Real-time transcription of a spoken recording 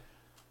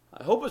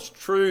I hope it's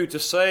true to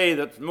say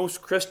that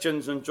most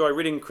Christians enjoy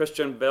reading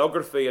Christian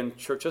biography and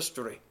church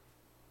history.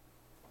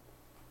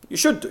 You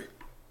should do.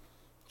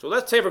 So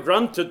let's take for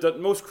granted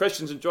that most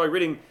Christians enjoy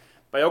reading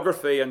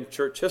biography and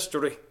church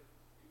history.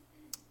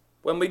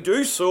 When we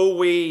do so,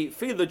 we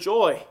feel the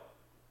joy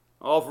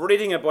of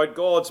reading about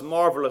God's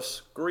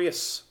marvelous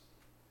grace.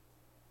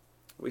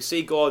 We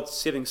see God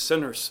saving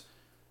sinners,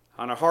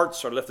 and our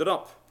hearts are lifted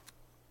up.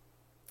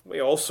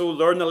 We also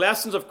learn the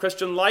lessons of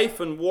Christian life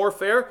and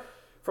warfare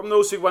from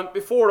those who went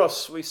before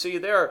us. We see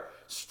their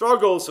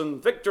struggles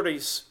and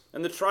victories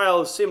and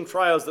the same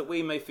trials that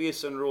we may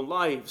face in our own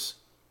lives.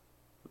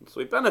 And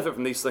so we benefit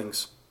from these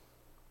things.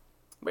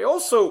 We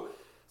also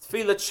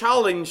feel the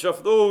challenge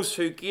of those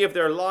who gave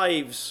their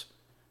lives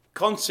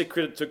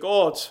consecrated to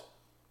God.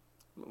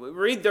 We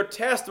read their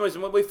testimonies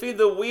and we feel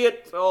the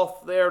weight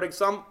of their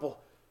example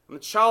and the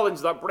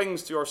challenge that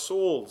brings to our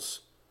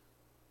souls.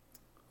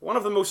 One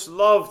of the most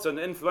loved and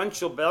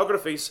influential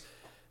biographies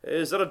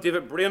is that of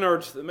David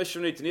Brainerd, the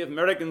missionary to Native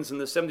Americans in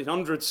the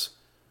 1700s.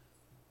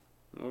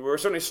 We're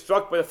certainly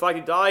struck by the fact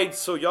he died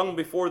so young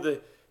before the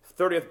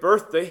 30th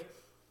birthday,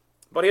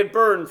 but he had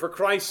burned for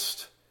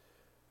Christ.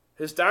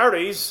 His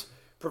diaries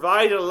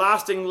provided a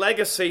lasting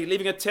legacy,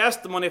 leaving a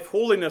testimony of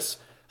holiness,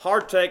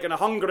 heartache, and a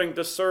hungering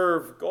to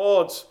serve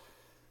God.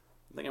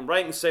 I think I'm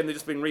right in saying they've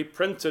just been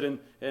reprinted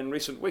in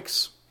recent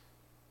weeks.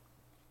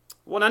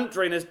 One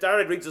entry in his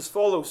diary reads as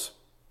follows: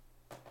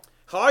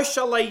 "How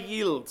shall I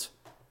yield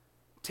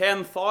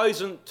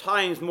 10,000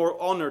 times more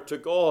honor to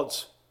God?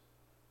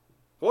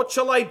 What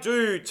shall I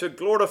do to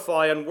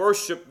glorify and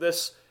worship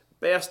this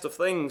best of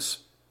things?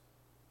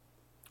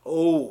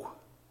 Oh,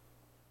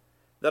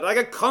 that I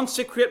could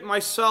consecrate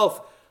myself,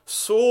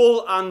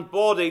 soul and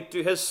body,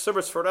 to his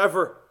service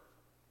forever.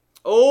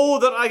 Oh,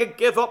 that I could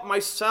give up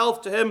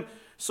myself to him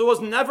so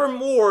as never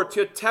more to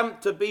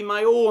attempt to be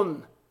my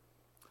own,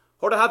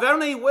 or to have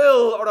any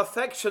will or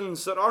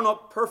affections that are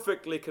not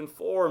perfectly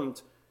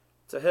conformed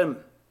to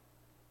him.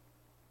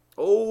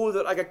 Oh,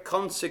 that I could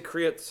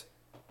consecrate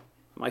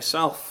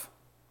myself,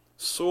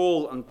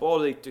 soul and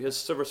body, to his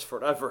service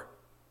forever."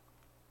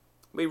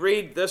 We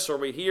read this or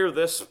we hear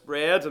this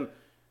read, and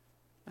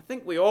I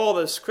think we all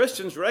as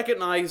Christians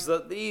recognize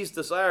that these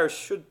desires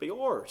should be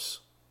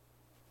ours.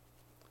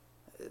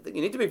 I think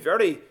you need to be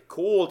very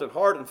cold and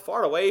hard and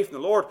far away from the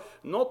Lord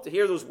not to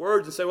hear those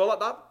words and say, well,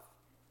 that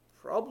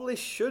probably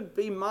should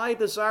be my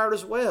desire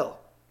as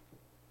well.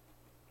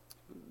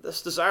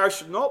 This desire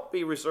should not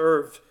be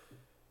reserved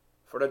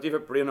for a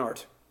David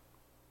Brainerd.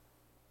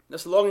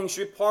 This longing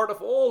should be part of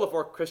all of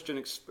our Christian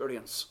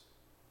experience.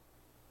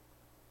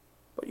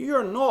 But you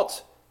are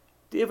not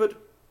David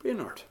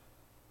Brainerd.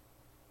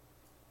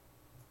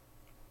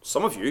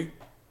 Some of you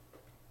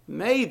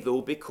may,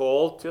 though, be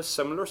called to a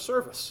similar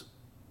service.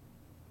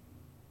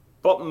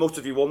 But most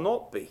of you will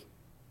not be.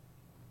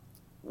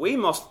 We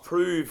must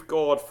prove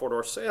God for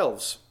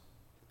ourselves.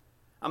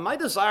 And my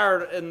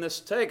desire in this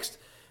text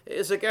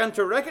is again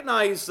to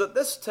recognize that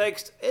this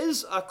text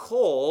is a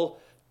call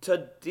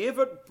to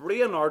David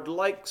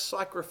Brainerd-like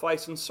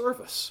sacrifice and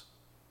service.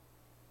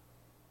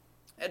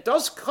 It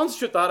does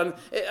constitute that, and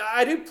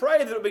I do pray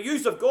that it will be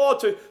used of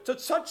God to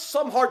touch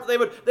some heart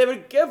that they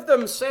would give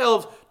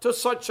themselves to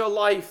such a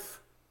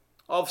life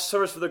of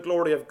service for the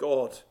glory of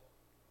God.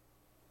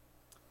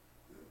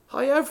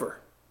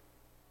 However,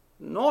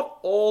 not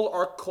all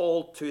are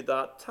called to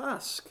that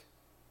task.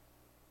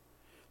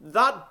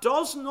 That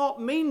does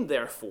not mean,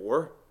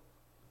 therefore,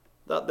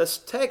 that this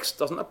text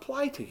doesn't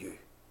apply to you.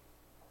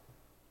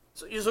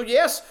 So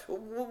yes,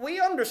 we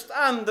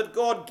understand that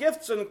God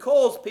gifts and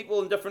calls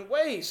people in different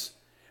ways.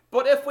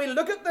 But if we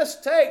look at this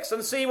text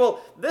and see,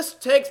 well, this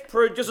text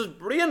produces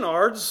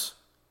Brainards,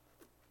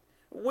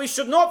 we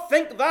should not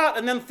think that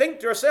and then think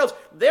to ourselves,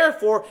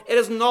 therefore, it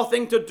has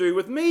nothing to do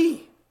with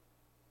me.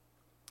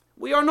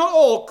 We are not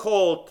all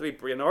called to be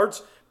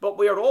Brainards, but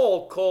we are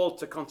all called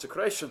to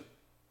consecration.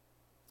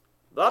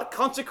 That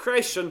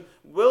consecration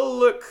will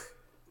look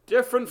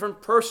different from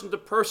person to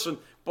person,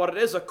 but it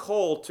is a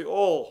call to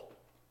all.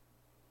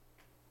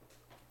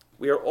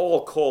 We are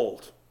all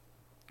called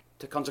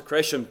to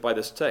consecration by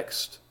this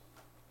text.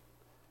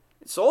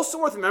 It's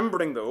also worth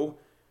remembering, though,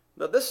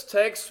 that this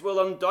text will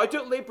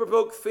undoubtedly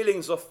provoke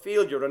feelings of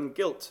failure and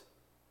guilt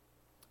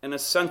in a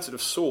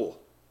sensitive soul.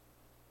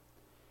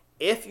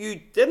 If you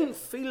didn't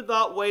feel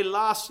that way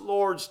last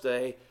Lord's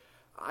Day,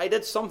 I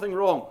did something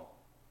wrong.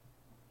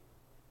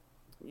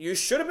 You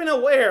should have been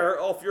aware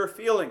of your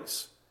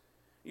feelings.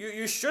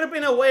 You should have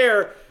been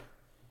aware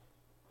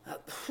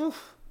that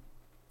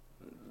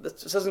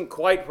this isn't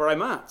quite where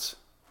I'm at.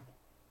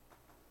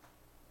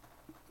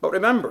 But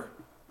remember,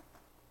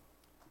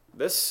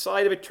 this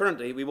side of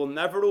eternity, we will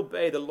never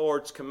obey the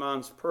Lord's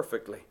commands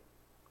perfectly.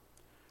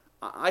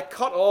 I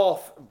cut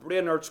off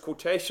Brainerd's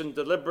quotation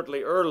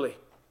deliberately early.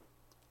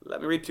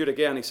 Let me read to it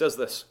again. He says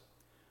this: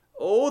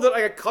 "Oh, that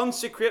I could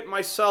consecrate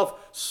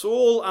myself,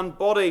 soul and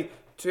body,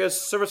 to his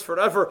service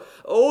forever.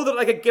 Oh, that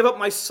I could give up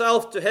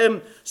myself to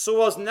him,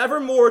 so as never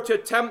more to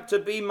attempt to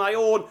be my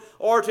own,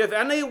 or to have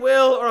any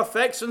will or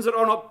affections that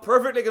are not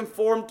perfectly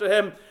conformed to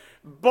him.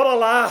 But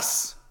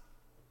alas,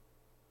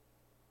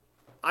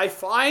 I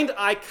find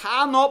I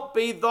cannot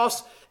be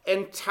thus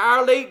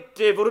entirely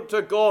devoted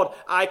to God.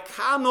 I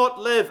cannot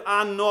live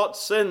and not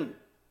sin.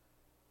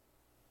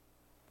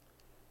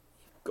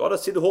 You've got to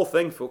see the whole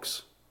thing,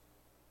 folks.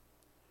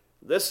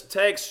 This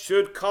text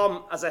should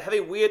come as a heavy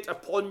weight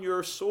upon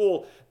your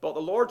soul, but the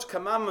Lord's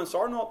commandments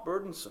are not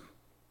burdensome.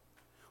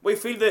 We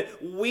feel the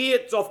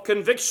weight of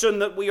conviction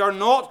that we are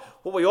not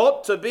what we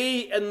ought to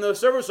be in the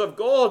service of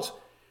God,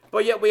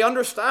 but yet we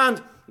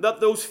understand that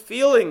those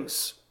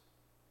feelings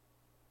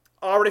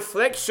are a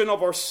reflection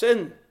of our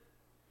sin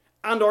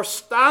and our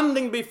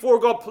standing before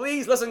God.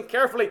 Please listen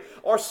carefully.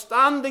 Our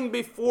standing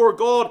before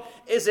God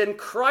is in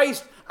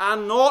Christ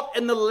and not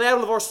in the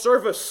level of our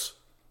service.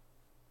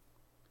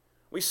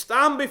 We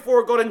stand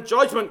before God in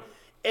judgment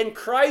in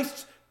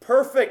Christ's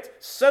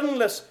perfect,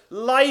 sinless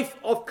life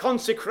of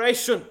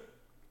consecration.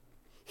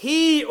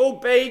 He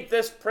obeyed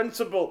this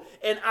principle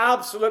in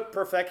absolute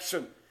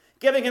perfection,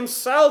 giving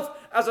himself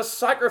as a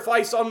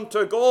sacrifice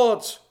unto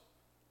God.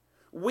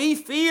 We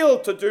fail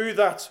to do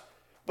that,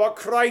 but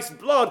Christ's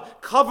blood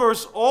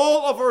covers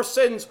all of our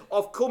sins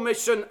of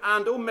commission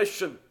and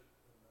omission.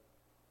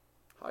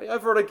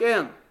 However,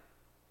 again,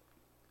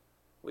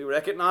 we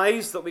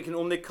recognize that we can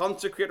only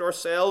consecrate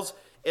ourselves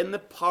in the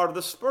power of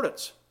the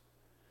Spirit.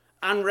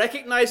 And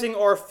recognizing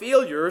our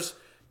failures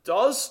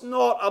does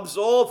not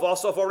absolve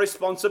us of our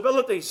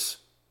responsibilities.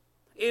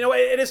 You know,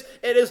 it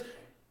is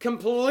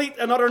complete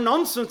and utter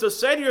nonsense to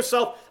say to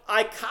yourself,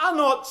 I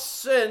cannot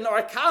sin or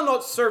I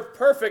cannot serve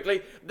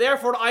perfectly,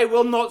 therefore I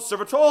will not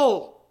serve at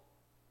all.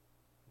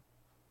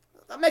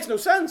 That makes no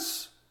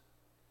sense.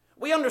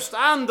 We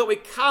understand that we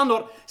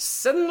cannot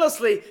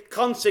sinlessly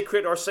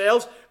consecrate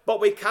ourselves, but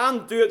we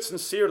can do it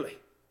sincerely.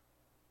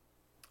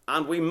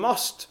 And we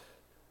must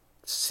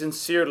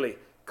sincerely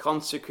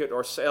consecrate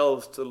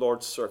ourselves to the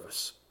Lord's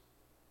service,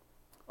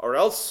 or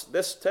else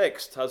this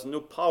text has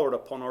no power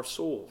upon our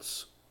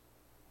souls.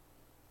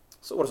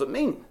 So what does it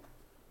mean?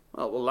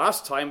 Well,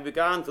 last time we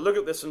began to look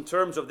at this in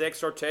terms of the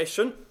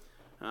exhortation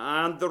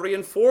and the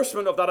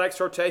reinforcement of that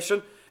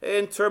exhortation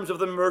in terms of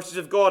the mercies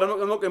of God. I'm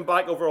not going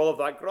back over all of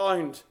that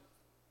ground.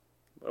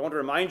 But I want to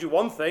remind you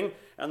one thing,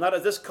 and that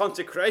is this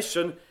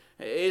consecration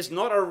is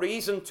not a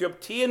reason to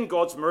obtain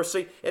God's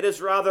mercy. It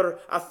is rather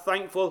a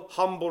thankful,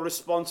 humble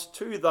response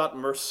to that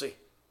mercy.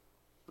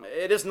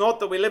 It is not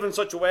that we live in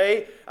such a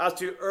way as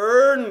to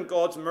earn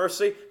God's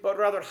mercy, but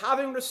rather,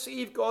 having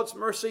received God's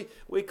mercy,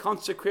 we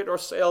consecrate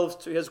ourselves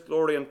to his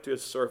glory and to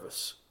his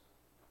service.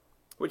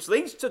 Which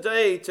leads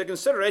today to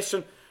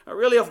consideration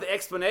really of the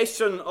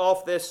explanation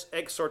of this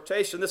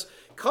exhortation, this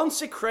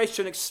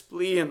consecration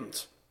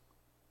explained.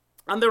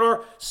 And there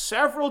are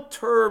several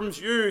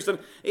terms used, and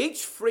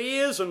each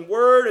phrase and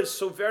word is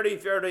so very,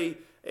 very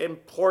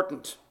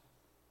important.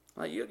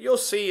 You'll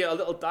see a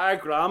little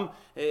diagram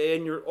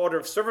in your order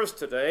of service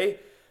today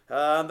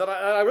that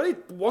I really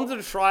wanted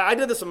to try. I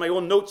did this in my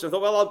own notes, and I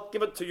thought, well, I'll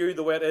give it to you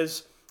the way it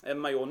is in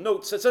my own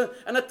notes. It's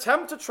an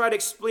attempt to try to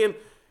explain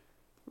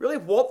really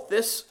what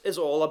this is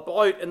all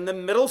about in the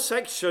middle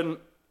section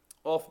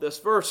of this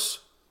verse.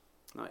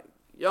 Now,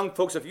 young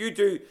folks, if you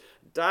do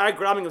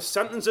diagramming of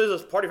sentences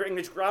as part of your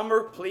English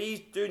grammar,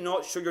 please do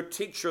not show your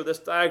teacher this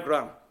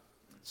diagram.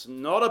 It's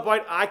not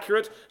about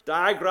accurate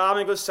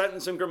diagramming of a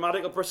sentence and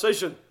grammatical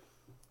precision.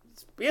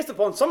 It's based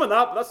upon some of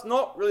that, but that's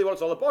not really what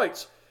it's all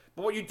about.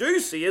 But what you do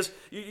see is,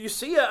 you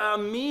see a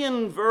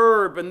main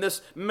verb in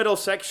this middle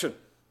section.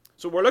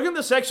 So we're looking at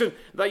the section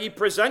that you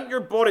present your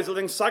bodies as a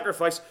living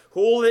sacrifice,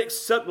 wholly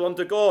acceptable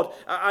unto God.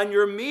 And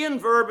your main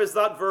verb is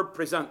that verb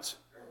present.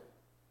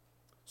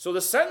 So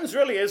the sentence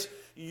really is,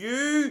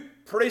 you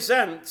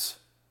present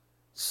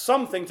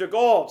something to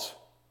God.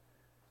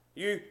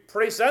 You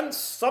present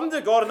something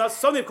to God, and that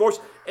something, of course,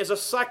 is a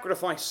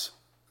sacrifice.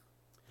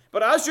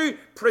 But as you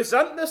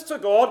present this to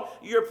God,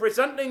 you're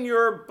presenting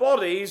your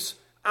bodies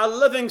a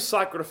living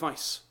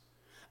sacrifice.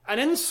 And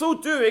in so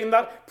doing,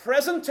 that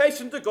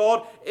presentation to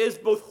God is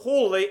both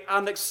holy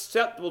and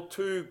acceptable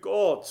to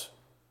God.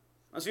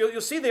 And so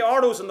you'll see the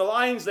arrows and the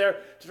lines there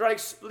to try to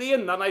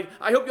explain that. And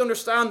I hope you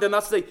understand, and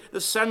that's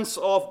the sense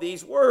of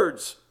these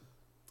words.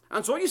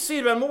 And so what you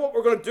see, then, what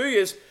we're going to do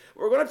is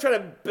we're going to try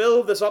to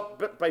build this up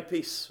bit by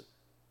piece.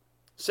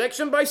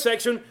 Section by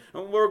section,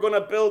 and we're going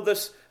to build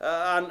this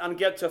and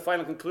get to a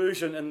final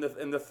conclusion in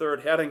the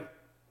third heading.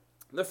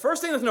 The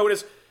first thing to note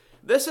is,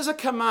 this is a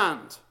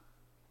command.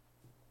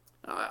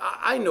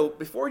 I know,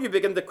 before you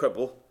begin to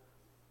quibble,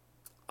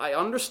 I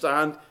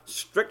understand,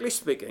 strictly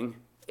speaking,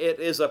 it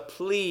is a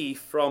plea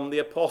from the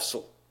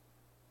apostle.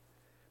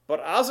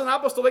 But as an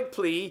apostolic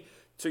plea,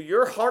 to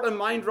your heart and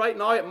mind right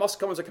now, it must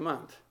come as a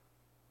command.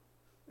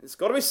 It's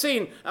got to be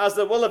seen as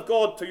the will of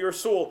God to your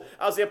soul.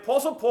 As the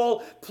Apostle Paul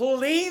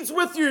pleads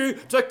with you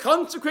to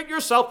consecrate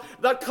yourself,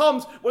 that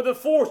comes with the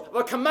force of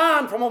a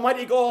command from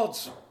Almighty God.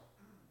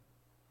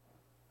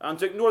 And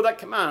to ignore that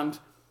command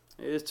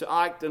is to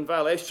act in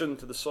violation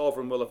to the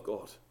sovereign will of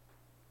God.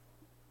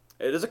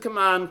 It is a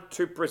command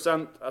to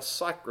present a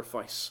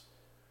sacrifice.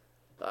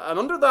 And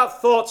under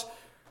that thought,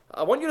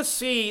 I want you to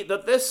see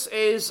that this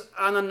is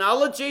an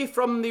analogy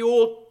from the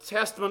Old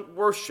Testament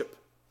worship.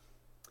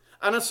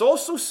 And it's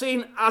also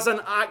seen as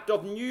an act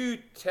of New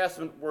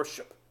Testament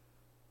worship.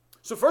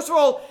 So first of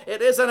all,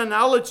 it is an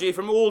analogy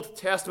from Old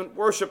Testament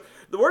worship.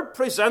 The word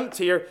present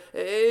here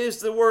is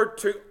the word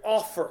to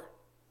offer.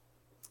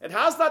 It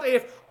has that idea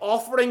of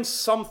offering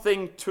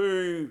something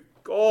to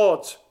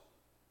God,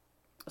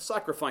 a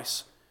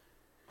sacrifice.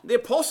 The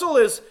apostle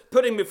is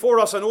putting before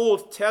us an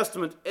Old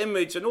Testament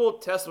image, an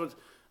Old Testament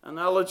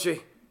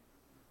analogy.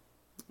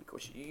 Of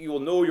course, you will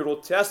know your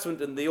Old Testament.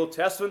 In the Old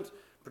Testament,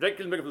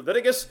 particularly in the book of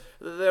Leviticus,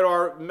 there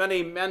are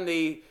many,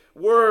 many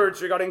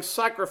words regarding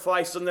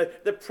sacrifice and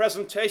the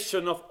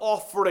presentation of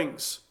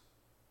offerings.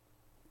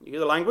 You hear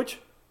the language?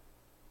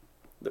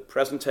 The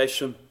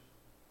presentation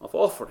of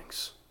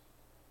offerings.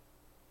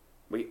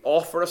 We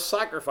offer a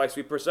sacrifice.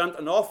 We present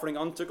an offering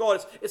unto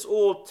God. It's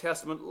Old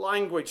Testament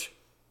language.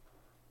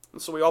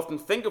 And so we often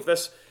think of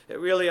this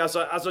really as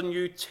a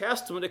New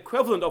Testament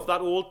equivalent of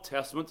that Old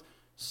Testament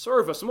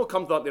service. And we'll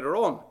come to that later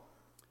on.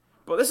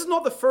 But this is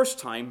not the first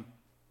time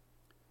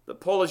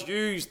that Paul has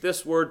used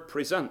this word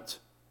present.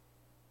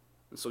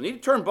 And so we need to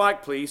turn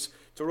back, please,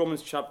 to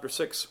Romans chapter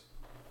 6.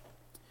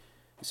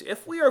 You see,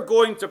 if we are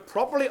going to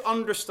properly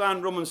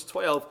understand Romans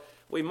 12,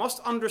 we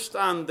must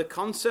understand the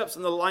concepts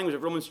and the language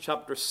of Romans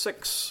chapter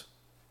 6.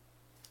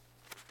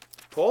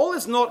 Paul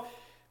is not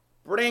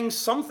bringing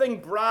something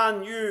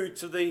brand new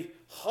to the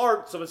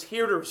hearts of his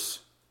hearers.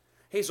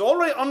 He's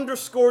already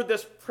underscored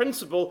this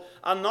principle,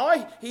 and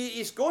now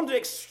he's going to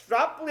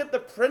extrapolate the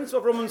principle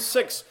of Romans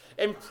 6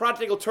 in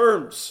practical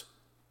terms.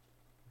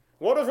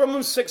 What does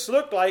Romans 6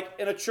 look like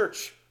in a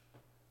church?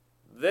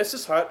 This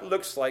is how it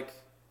looks like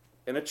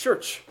in a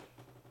church.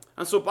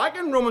 And so back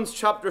in Romans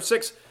chapter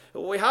 6,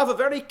 we have a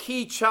very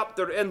key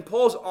chapter in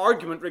Paul's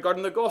argument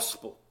regarding the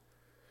gospel.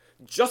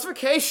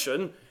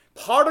 Justification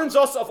pardons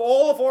us of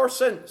all of our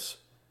sins.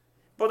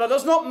 But that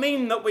does not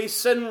mean that we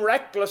sin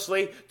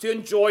recklessly to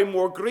enjoy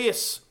more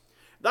grace.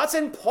 That's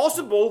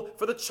impossible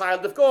for the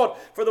child of God.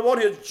 For the one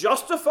who is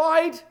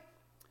justified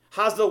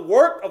has the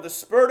work of the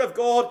Spirit of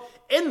God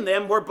in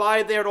them,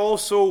 whereby they are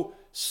also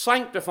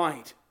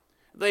sanctified.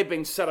 They've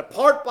been set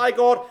apart by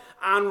God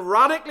and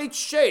radically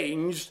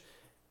changed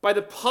by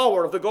the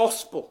power of the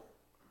gospel.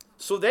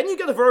 So then you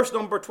get to verse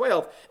number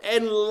 12.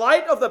 In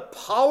light of the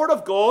power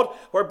of God,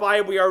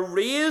 whereby we are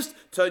raised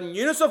to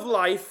newness of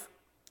life,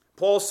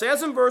 Paul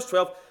says in verse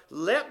 12,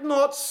 let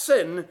not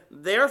sin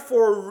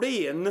therefore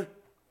reign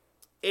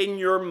in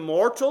your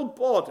mortal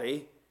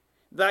body,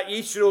 that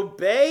ye should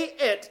obey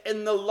it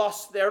in the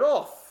lust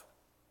thereof.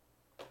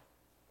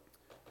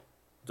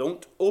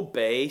 Don't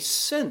obey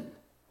sin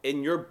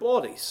in your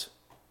bodies.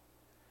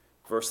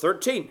 Verse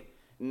 13,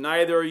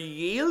 neither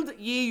yield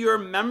ye your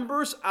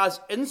members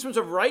as instruments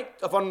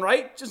of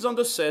unrighteousness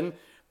unto sin,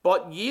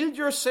 but yield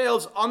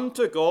yourselves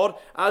unto God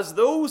as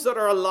those that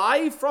are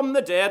alive from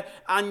the dead,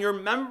 and your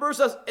members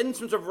as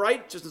instruments of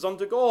righteousness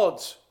unto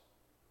God.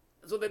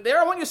 So there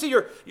I want you to see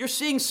you're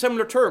seeing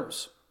similar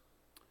terms.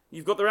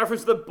 You've got the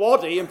reference to the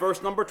body in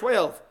verse number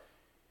 12.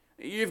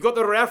 You've got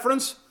the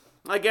reference,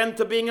 again,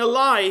 to being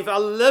alive, a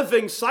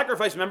living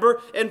sacrifice,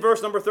 remember, in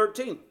verse number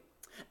 13.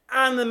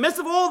 And in the midst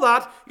of all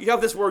that, you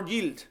have this word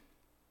yield.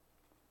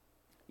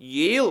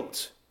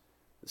 Yield.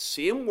 The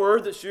same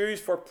word that's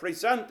used for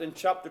present in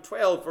chapter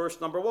 12, verse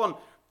number 1.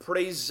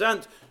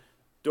 Present.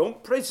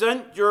 Don't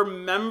present your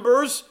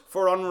members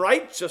for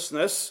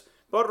unrighteousness,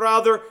 but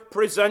rather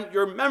present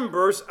your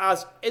members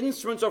as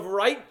instruments of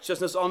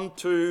righteousness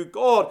unto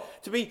God,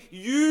 to be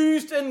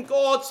used in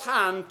God's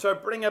hand to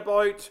bring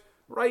about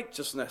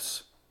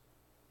righteousness.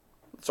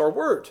 It's our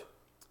word.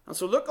 And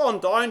so look on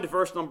down to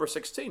verse number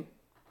 16.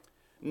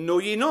 Know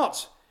ye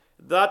not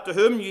that to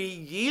whom ye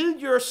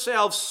yield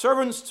yourselves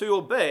servants to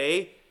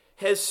obey,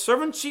 his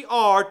servants ye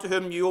are to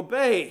whom ye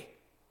obey?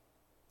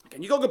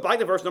 Can you go back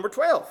to verse number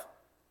 12?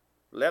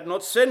 Let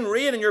not sin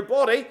reign in your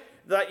body,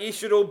 that ye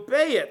should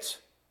obey it.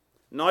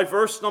 Now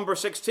verse number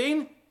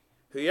 16,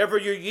 whoever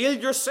you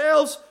yield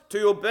yourselves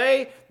to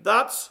obey,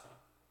 that's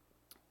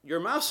your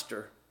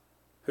master,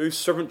 whose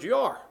servant you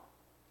are.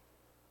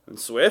 And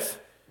so if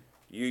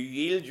you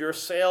yield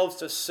yourselves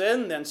to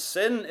sin, then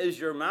sin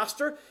is your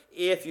master.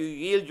 If you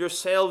yield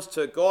yourselves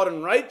to God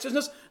in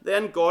righteousness,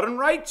 then God in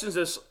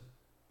righteousness,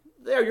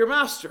 they're your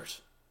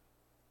masters.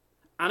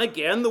 And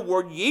again, the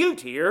word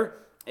yield here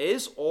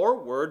is our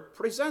word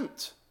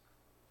present.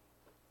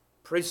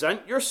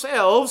 Present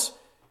yourselves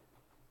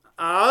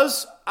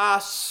as a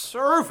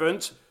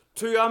servant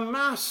to a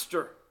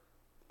master.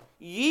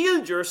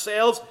 Yield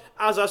yourselves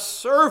as a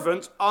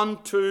servant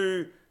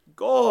unto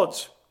God.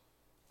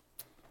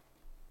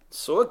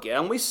 So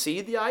again, we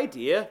see the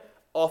idea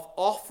of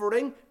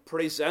offering,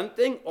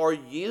 presenting, or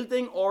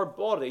yielding our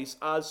bodies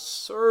as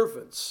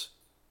servants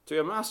to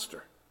a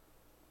master.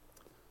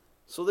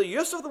 So the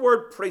use of the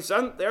word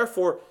present,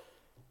 therefore,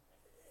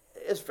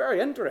 is very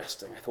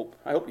interesting.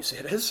 I hope you see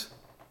it is.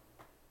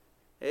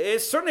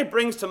 It certainly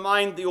brings to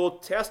mind the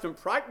Old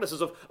Testament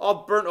practices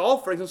of burnt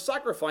offerings and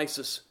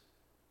sacrifices.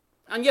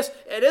 And yes,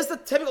 it is the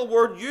typical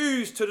word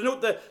used to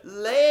denote the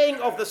laying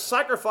of the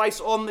sacrifice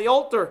on the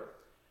altar.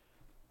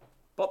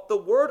 But the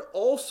word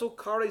also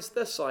carries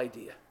this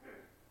idea.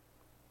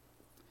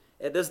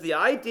 It is the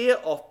idea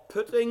of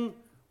putting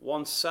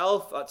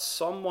oneself at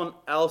someone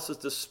else's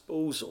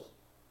disposal,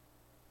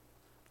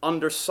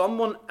 under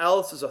someone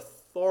else's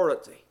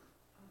authority.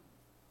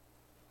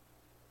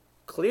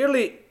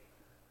 Clearly,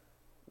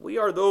 we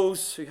are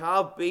those who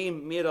have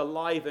been made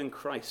alive in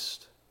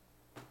Christ.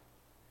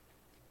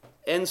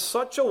 In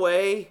such a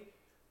way,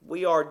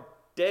 we are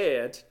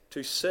dead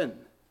to sin.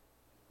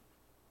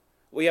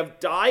 We have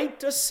died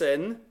to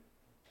sin,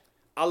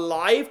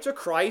 alive to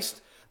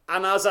Christ,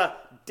 and as a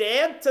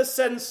dead to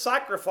sin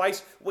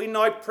sacrifice, we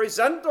now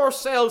present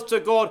ourselves to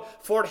God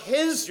for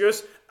His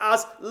use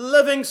as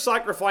living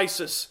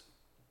sacrifices.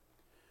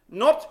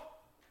 Not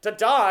to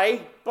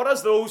die, but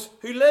as those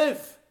who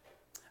live.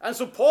 And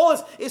so Paul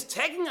is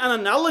taking an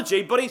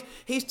analogy, but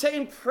he's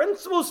taking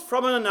principles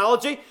from an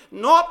analogy,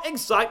 not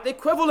exact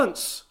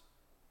equivalents.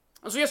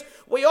 And so yes,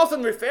 we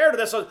often refer to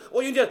this as,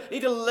 well, you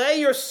need to lay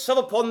yourself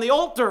upon the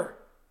altar.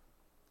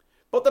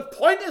 But the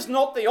point is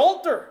not the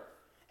altar.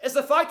 It's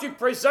the fact you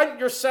present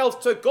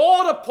yourself to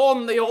God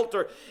upon the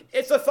altar.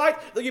 It's the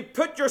fact that you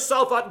put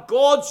yourself at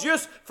God's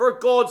use for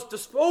God's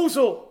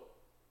disposal,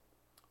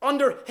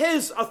 under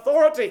His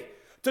authority,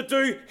 to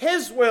do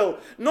His will,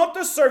 not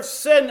to serve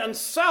sin and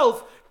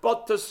self,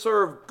 but to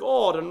serve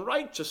God and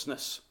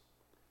righteousness.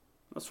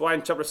 That's why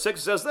in chapter 6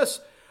 it says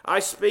this, I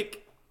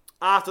speak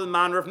after the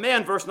manner of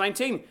men, verse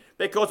 19,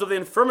 because of the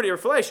infirmity of your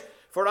flesh.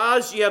 For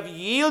as ye have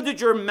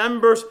yielded your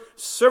members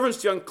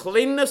servants to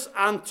uncleanness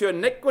and to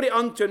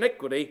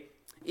iniquity,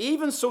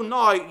 even so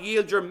now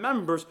yield your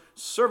members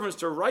servants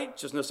to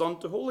righteousness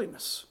unto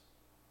holiness.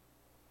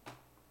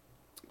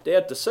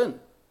 Dead to sin,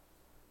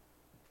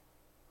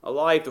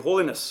 alive to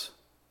holiness,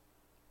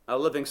 a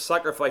living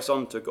sacrifice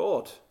unto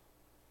God.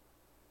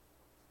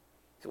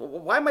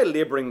 Why am I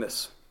laboring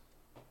this?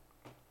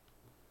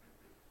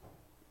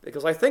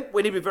 Because I think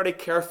we need to be very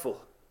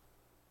careful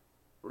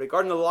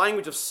regarding the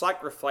language of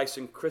sacrifice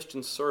in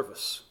Christian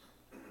service.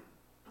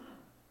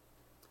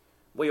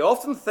 We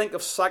often think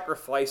of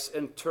sacrifice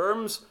in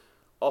terms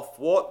of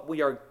what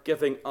we are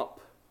giving up.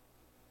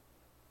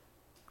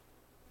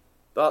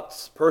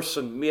 That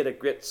person made a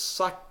great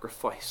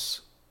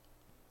sacrifice.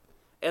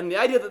 And the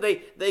idea that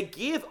they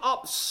gave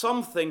up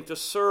something to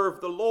serve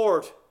the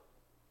Lord.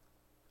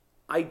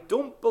 I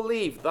don't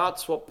believe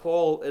that's what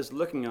Paul is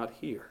looking at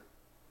here.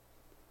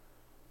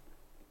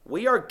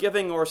 We are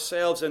giving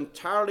ourselves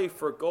entirely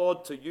for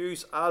God to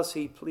use as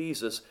He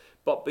pleases,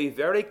 but be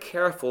very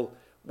careful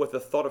with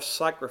the thought of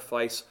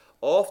sacrifice,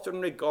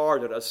 often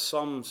regarded as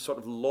some sort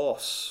of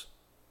loss.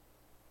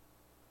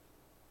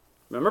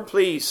 Remember,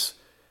 please,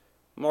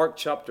 Mark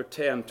chapter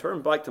 10.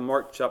 Turn back to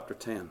Mark chapter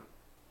 10.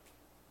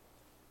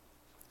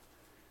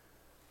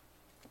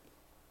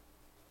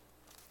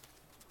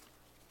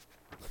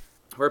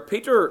 Where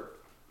Peter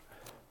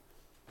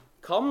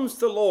comes to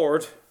the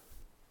Lord,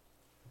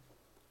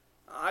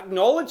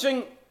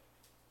 acknowledging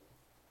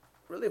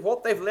really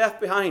what they've left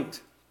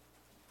behind.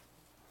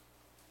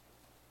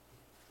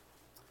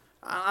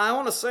 And I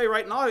want to say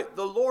right now,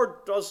 the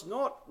Lord does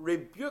not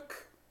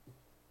rebuke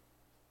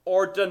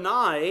or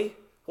deny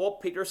what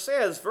Peter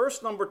says.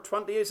 Verse number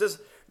 28 says,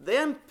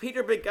 Then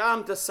Peter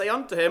began to say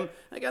unto him,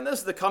 again, this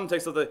is the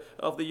context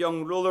of the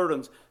young ruler,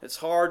 and it's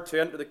hard to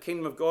enter the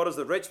kingdom of God as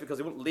the rich because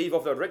they won't leave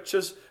of their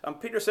riches.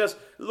 And Peter says,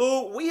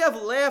 Lo, we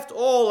have left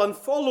all and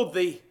followed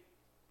thee.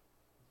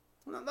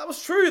 And that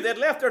was true. They had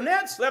left their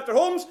nets, left their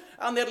homes,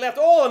 and they had left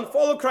all and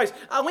followed Christ.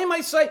 And we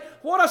might say,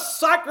 what a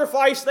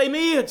sacrifice they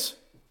made.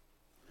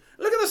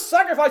 Look at the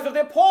sacrifice of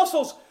the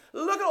apostles.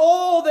 Look at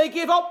all they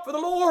gave up for the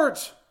Lord.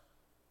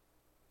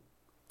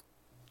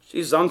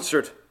 Jesus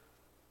answered,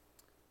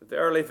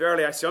 Verily,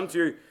 verily, I say unto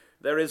you,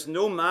 there is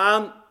no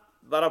man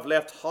that have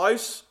left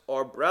house,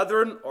 or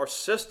brethren, or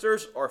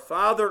sisters, or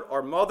father,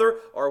 or mother,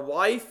 or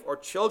wife, or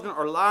children,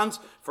 or lands,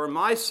 for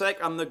my sake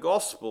and the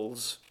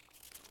gospel's,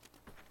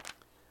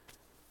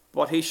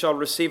 but he shall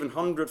receive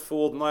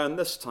 100-fold now in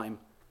this time,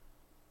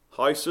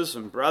 houses,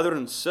 and brethren,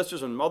 and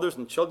sisters, and mothers,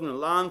 and children, and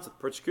lands, and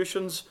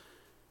persecutions,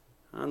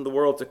 and the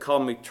world to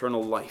come,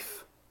 eternal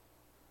life.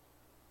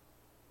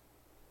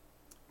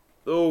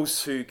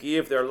 Those who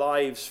gave their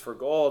lives for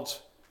God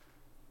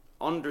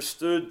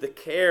understood the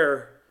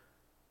care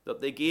that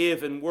they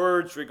gave in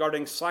words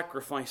regarding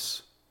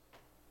sacrifice.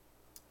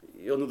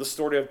 You'll know the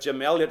story of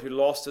Jim Elliot, who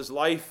lost his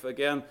life,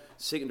 again,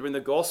 seeking to bring the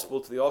gospel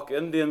to the Auca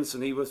Indians,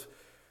 and he was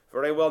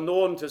very well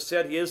known to have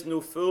said, he is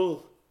no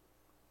fool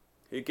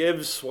who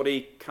gives what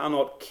he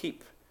cannot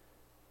keep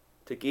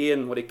to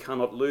gain what he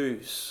cannot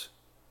lose.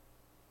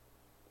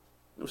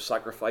 No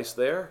sacrifice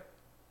there.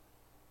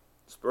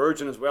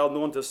 Spurgeon is well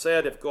known to have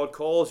said, if God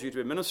calls you to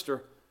be a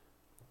minister,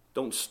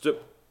 don't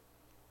stoop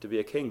to be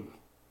a king.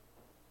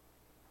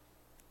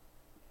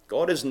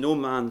 God is no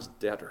man's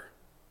debtor.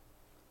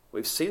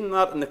 We've seen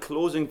that in the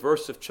closing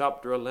verse of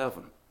chapter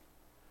 11.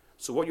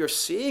 So what you're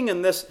seeing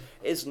in this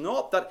is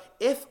not that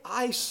if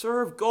I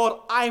serve God,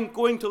 I'm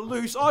going to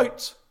lose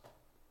out.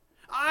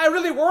 I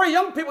really worry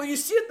young people. You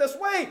see it this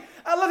way.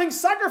 A living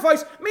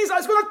sacrifice means that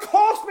it's going to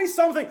cost me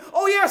something.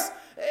 Oh yes,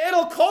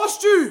 it'll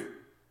cost you.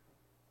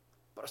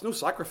 But it's no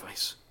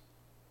sacrifice.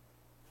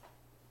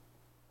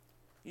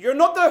 You're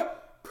not the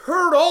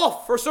poorer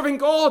off for serving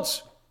God.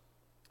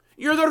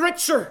 You're the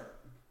richer.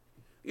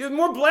 You have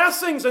more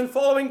blessings in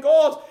following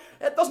God.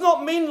 It does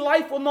not mean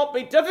life will not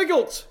be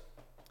difficult.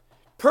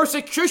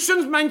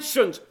 Persecution's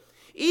mentioned,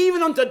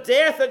 even unto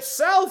death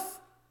itself.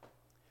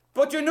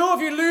 But you know,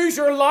 if you lose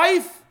your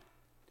life,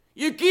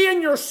 you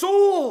gain your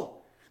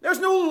soul. There's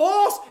no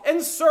loss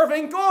in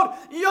serving God.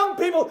 Young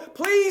people,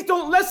 please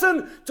don't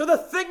listen to the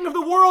thinking of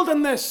the world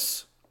in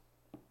this.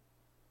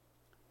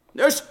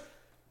 There's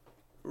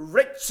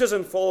riches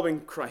in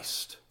following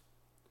Christ.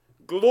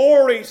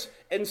 Glories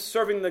in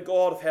serving the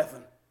God of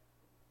heaven.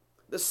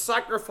 The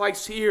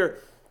sacrifice here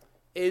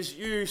is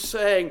you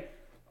saying,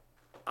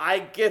 I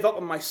give up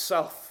on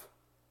myself.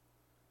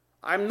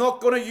 I'm not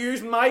going to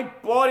use my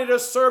body to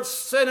serve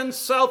sin and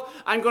self.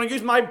 I'm going to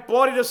use my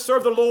body to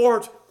serve the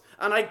Lord.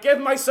 And I give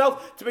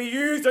myself to be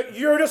used at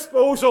your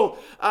disposal.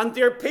 And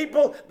dear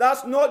people,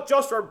 that's not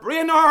just for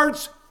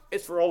Brainards,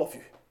 it's for all of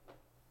you.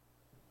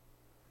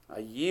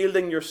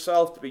 Yielding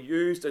yourself to be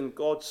used in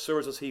God's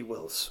service as He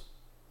wills.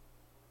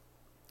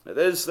 It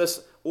is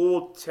this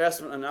Old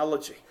Testament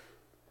analogy,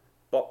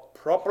 but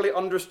properly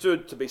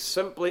understood to be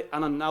simply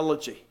an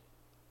analogy.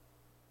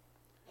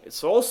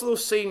 It's also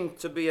seen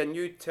to be a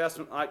New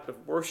Testament act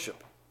of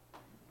worship.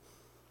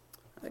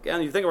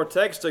 Again, you think of our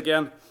text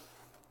again,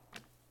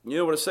 you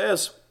know what it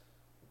says.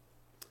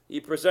 You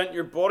present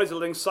your body as a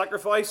living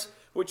sacrifice,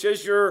 which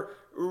is your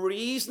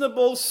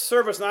reasonable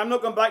service. Now, I'm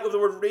not going back to the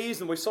word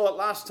reason. We saw it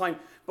last time.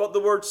 But the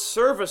word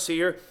service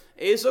here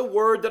is a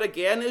word that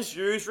again is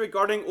used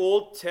regarding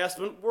Old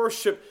Testament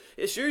worship.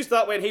 It's used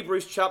that way in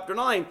Hebrews chapter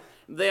 9.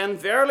 Then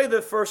verily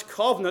the first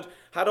covenant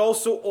had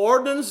also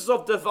ordinances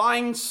of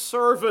divine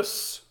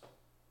service.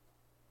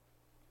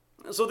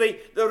 So the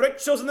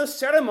rituals and the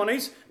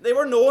ceremonies, they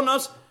were known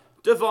as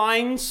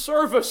divine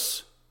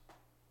service.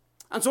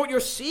 And so what you're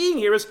seeing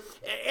here is,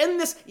 in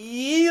this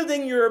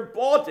yielding your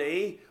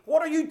body,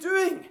 what are you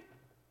doing?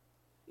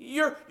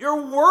 You're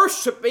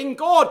worshiping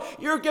God.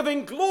 You're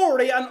giving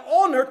glory and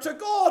honor to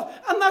God.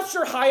 And that's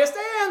your highest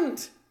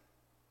end.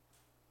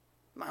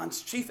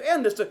 Man's chief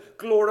end is to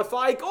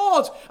glorify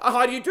God. And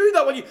how do you do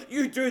that? Well,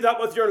 you do that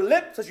with your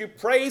lips as you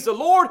praise the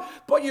Lord,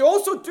 but you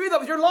also do that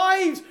with your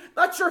lives.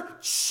 That's your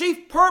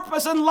chief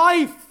purpose in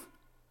life.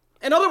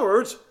 In other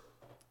words,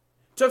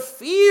 to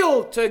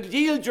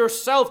yield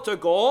yourself to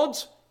God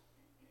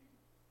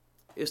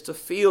is to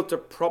feel to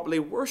properly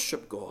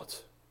worship God.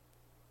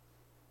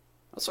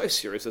 That's how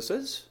serious this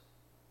is.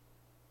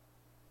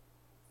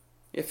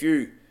 If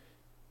you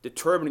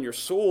determine in your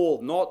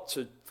soul not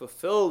to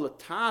fulfill the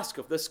task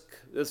of this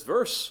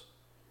verse,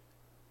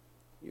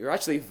 you're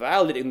actually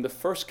violating the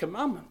first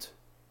commandment,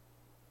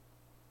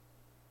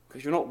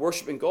 because you're not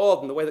worshiping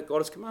God in the way that God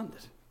has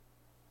commanded.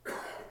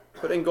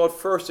 Putting God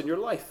first in your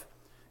life.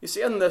 You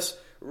see, in this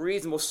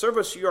reasonable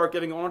service, you are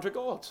giving honor to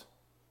God.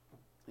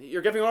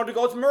 You're giving honor to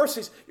God's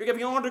mercies. You're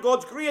giving honor to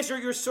God's grace.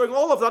 You're showing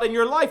all of that in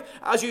your life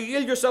as you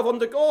yield yourself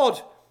unto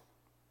God.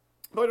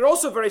 But you're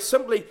also very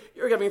simply,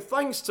 you're giving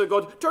thanks to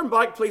God. Turn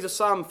back, please, to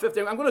Psalm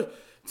 50. I'm going to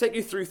take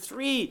you through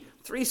three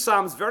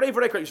Psalms very,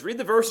 very quickly. Just read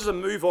the verses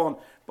and move on.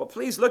 But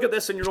please look at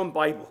this in your own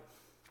Bible.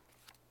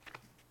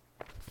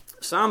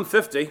 Psalm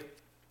 50.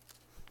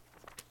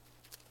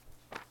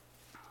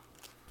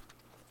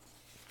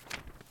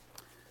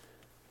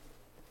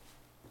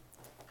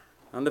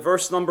 And the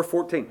verse number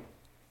 14.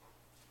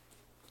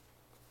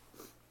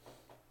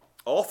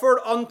 Offer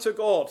unto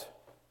God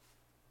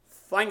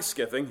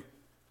thanksgiving,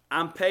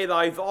 and pay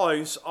thy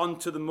vows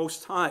unto the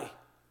Most High.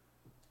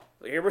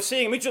 Here we're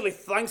seeing immediately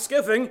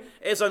thanksgiving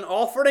is an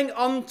offering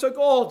unto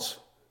God.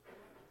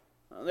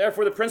 And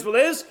therefore the principle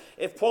is,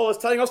 if Paul is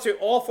telling us to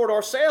offer it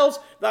ourselves,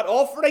 that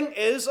offering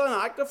is an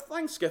act of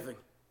thanksgiving.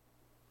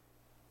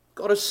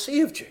 God has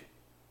saved you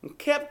and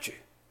kept you.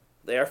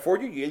 Therefore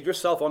you yield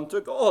yourself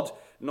unto God,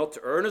 not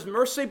to earn His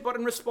mercy, but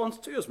in response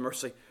to His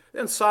mercy.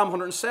 Then Psalm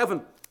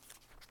 107.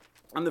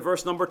 And the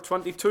verse number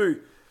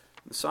 22,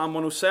 Psalm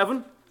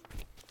 107,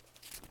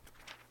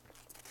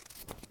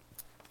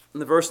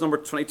 and the verse number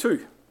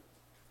 22.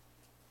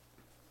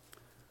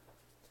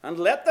 And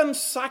let them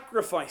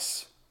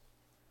sacrifice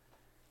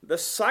the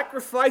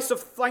sacrifice of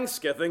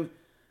thanksgiving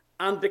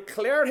and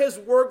declare His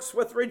works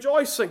with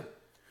rejoicing.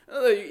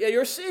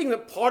 You're seeing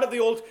that part of the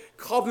old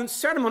covenant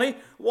ceremony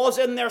was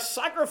in their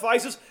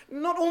sacrifices.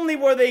 Not only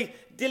were they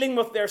dealing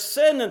with their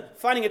sin and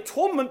finding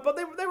atonement, but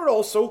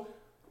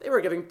they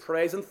were giving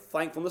praise and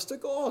thankfulness to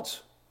God.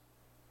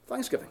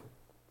 Thanksgiving.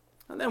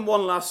 And then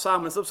one last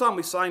psalm. It's the psalm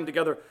we sang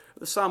together,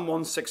 the Psalm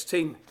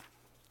 116.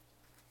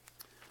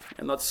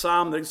 In that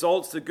psalm that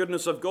exalts the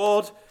goodness of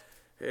God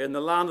in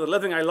the land of the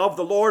living, I love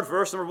the Lord.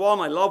 Verse number 1,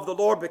 I love the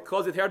Lord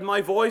because He heard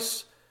my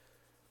voice.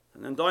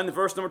 And then down to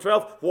verse number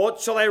 12,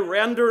 what shall I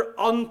render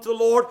unto the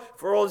Lord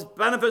for all His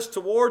benefits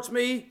towards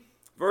me?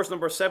 Verse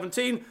number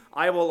 17,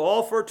 I will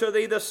offer to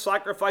Thee the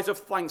sacrifice of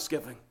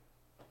thanksgiving.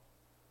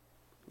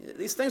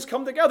 These things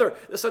come together.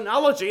 This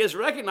analogy is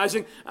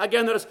recognizing,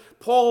 again, that as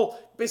Paul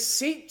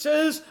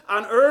beseeches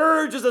and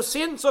urges the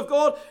saints of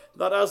God,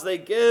 that as they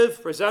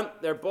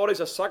present their bodies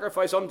as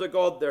sacrifice unto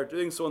God, they're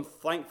doing so in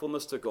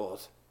thankfulness to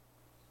God.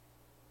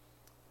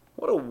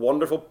 What a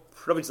wonderful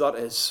privilege that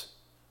is.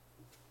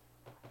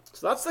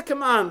 So that's the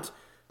command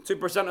to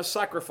present a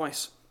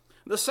sacrifice.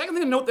 The second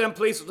thing to note then,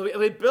 please, as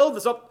we build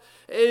this up,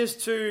 is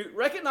to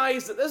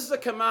recognize that this is a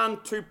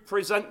command to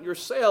present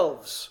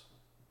yourselves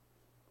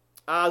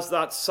as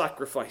that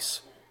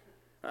sacrifice.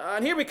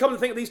 And here we come to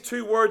think of these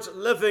two words,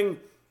 living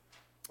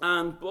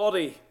and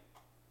body.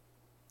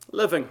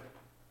 Living.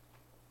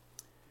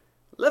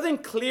 Living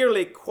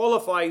clearly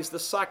qualifies the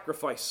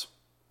sacrifice.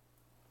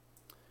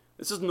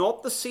 This is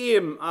not the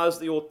same as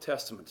the Old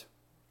Testament.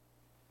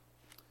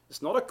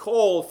 It's not a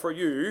call for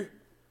you,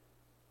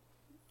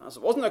 as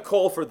it wasn't a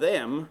call for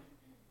them,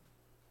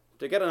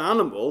 to get an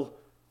animal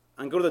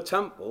and go to the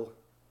temple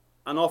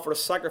and offer a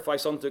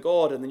sacrifice unto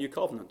God in the New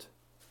Covenant.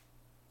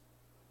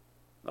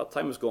 That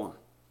time is gone.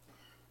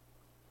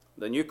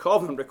 The New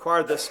Covenant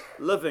required this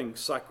living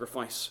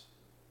sacrifice.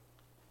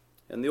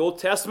 In the Old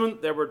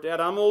Testament, there were dead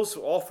animals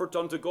offered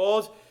unto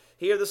God.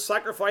 Here, the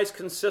sacrifice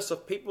consists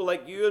of people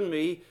like you and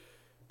me,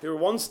 who were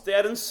once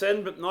dead in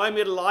sin, but now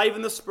made alive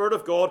in the Spirit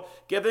of God,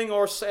 giving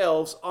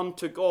ourselves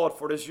unto God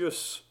for his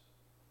use.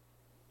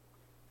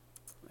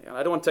 And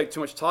I don't want to take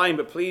too much time,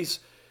 but please,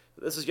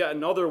 this is yet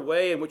another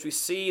way in which we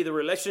see the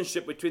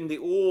relationship between the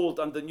Old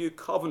and the New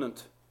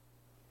Covenant.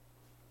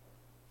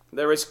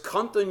 There is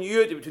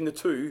continuity between the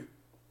two,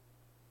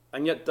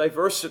 and yet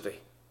diversity.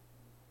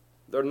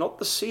 They're not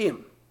the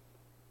same.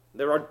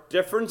 There are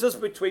differences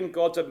between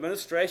God's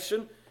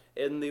administration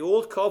in the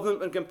Old Covenant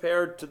when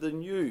compared to the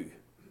New.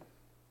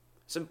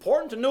 It's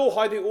important to know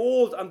how the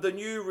Old and the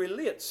New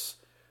relates.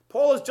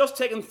 Paul has just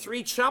taken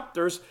 3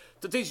 chapters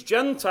to teach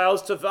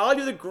Gentiles to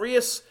value the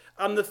grace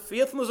and the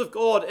faithfulness of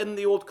God in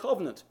the Old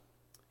Covenant.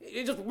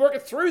 You just work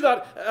it through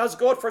that. Has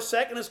God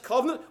forsaken his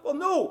covenant? Well,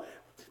 no.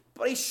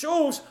 But he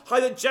shows how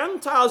the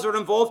Gentiles are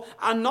involved,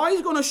 and now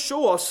he's going to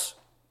show us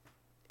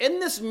in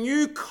this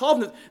new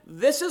covenant,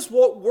 this is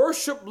what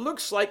worship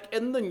looks like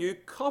in the new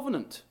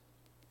covenant.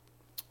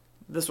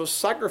 This is what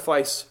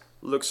sacrifice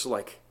looks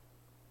like.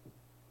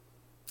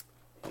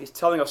 He's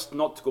telling us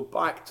not to go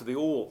back to the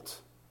old.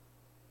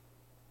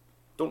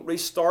 Don't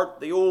restart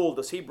the old.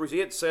 As Hebrews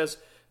 8 says,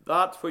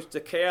 that which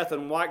decayeth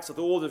and waxeth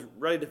old is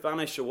ready to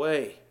vanish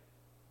away.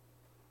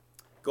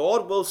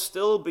 God will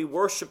still be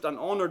worshipped and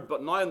honored,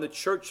 but now in the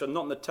church and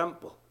not in the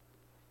temple.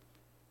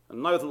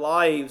 And now with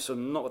lives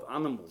and not with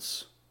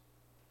animals.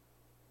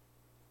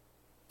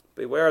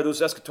 Beware of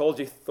those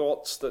eschatology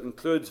thoughts that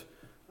include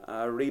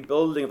a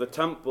rebuilding of the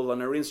temple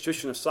and a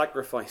reinstitution of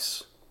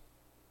sacrifice.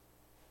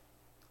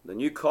 The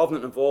new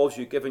covenant involves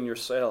you giving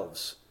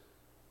yourselves.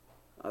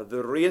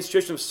 The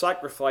reinstitution of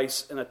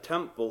sacrifice in a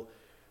temple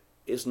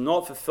is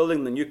not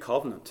fulfilling the new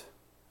covenant.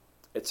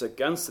 It's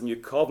against the new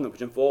covenant,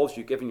 which involves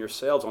you giving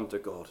yourselves unto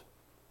God,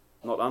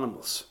 not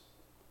animals.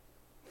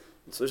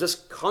 And so there's this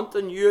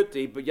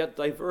continuity, but yet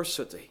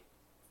diversity.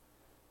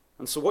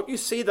 And so what you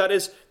see that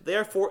is,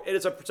 therefore, it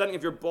is a presenting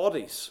of your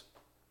bodies.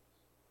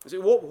 You see,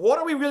 what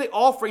are we really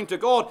offering to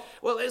God?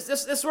 Well, it's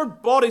this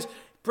word bodies.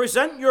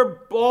 Present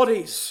your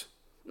bodies.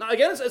 Now,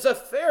 again, it's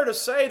fair to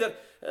say that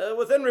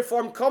within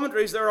Reformed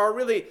commentaries, there are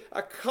really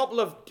a couple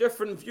of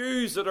different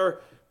views that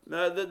are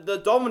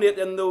that dominate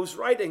in those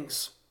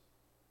writings.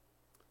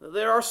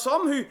 There are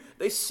some who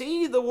they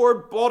see the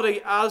word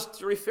body as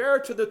to refer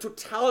to the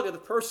totality of the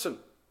person.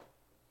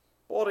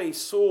 Body,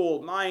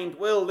 soul, mind,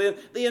 will.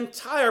 The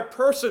entire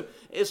person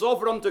is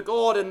offered unto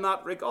God in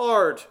that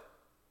regard.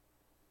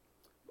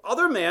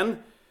 Other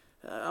men,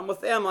 and with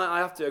them I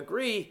have to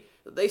agree,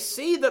 they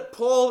see that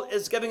Paul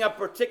is giving a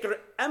particular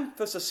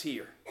emphasis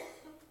here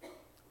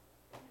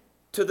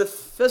to the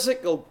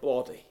physical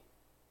body.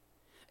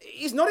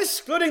 He's not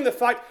excluding the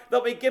fact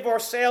that we give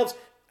ourselves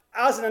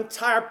as an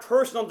entire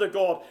person unto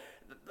God.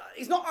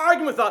 He's not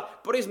arguing with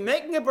that, but he's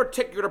making a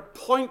particular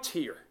point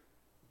here.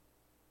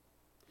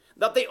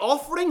 That the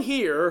offering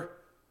here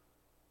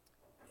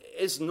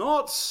is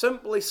not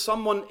simply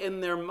someone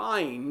in their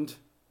mind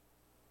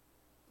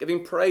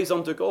giving praise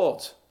unto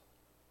God.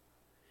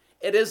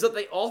 It is that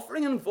the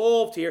offering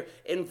involved here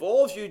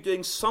involves you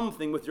doing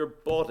something with your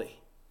body.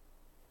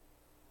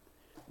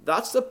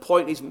 That's the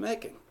point he's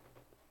making.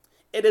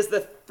 It is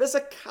the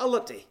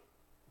physicality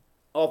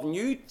of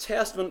New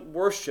Testament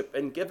worship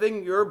in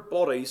giving your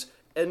bodies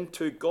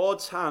into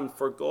God's hand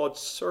for God's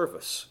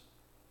service.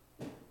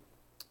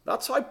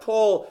 That's how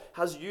Paul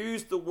has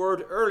used the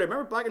word earlier.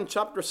 Remember back in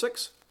chapter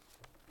 6?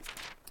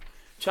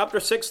 Chapter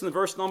 6 and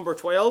verse number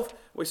 12,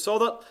 we saw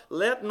that,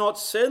 let not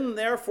sin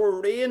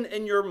therefore reign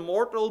in your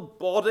mortal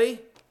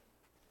body,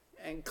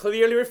 and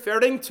clearly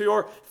referring to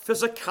your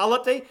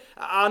physicality,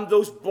 and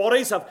those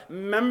bodies have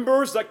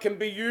members that can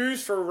be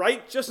used for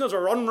righteousness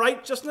or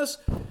unrighteousness.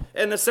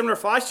 In a similar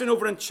fashion,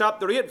 over in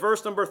chapter 8,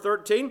 verse number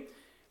 13,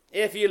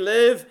 if you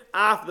live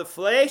after the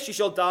flesh, you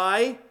shall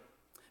die,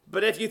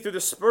 but if you through the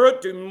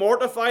Spirit do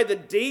mortify the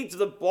deeds of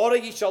the body,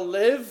 ye shall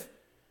live.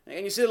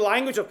 And you see the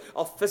language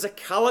of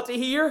physicality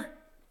here.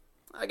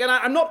 Again,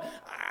 I'm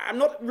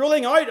not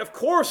ruling out, of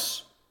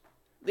course,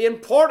 the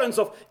importance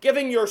of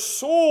giving your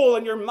soul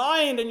and your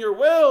mind and your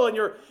will and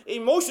your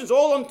emotions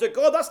all unto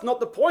God. That's not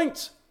the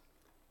point.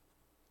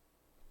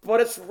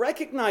 But it's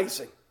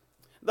recognizing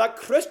that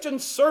Christian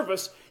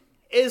service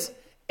is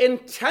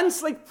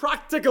intensely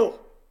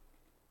practical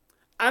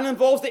and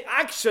involves the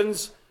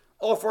actions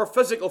of our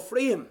physical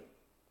frame.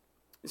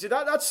 You see,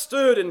 that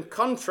stood in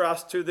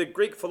contrast to the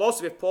Greek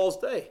philosophy of Paul's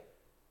day.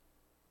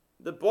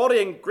 The body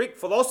in Greek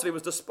philosophy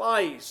was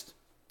despised.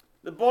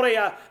 The body,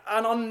 an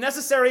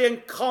unnecessary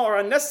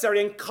encumbrance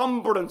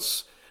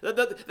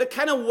that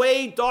kind of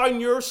weighed down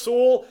your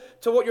soul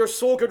to what your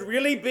soul could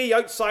really be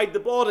outside the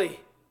body.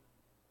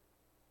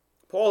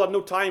 Paul had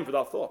no time for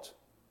that thought.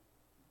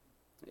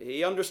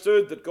 He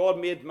understood that God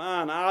made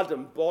man,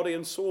 Adam, body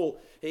and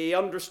soul. He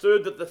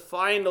understood that the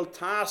final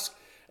task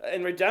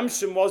in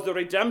redemption was the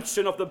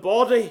redemption of the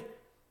body.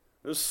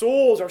 The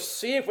souls are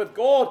saved with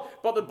God,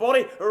 but the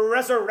body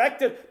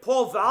resurrected.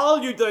 Paul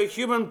valued the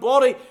human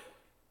body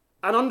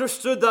and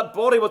understood that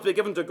body was to be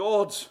given to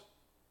God.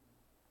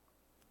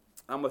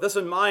 And with this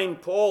in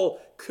mind,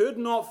 Paul could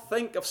not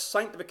think of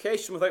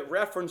sanctification without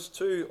reference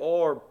to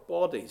our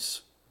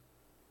bodies.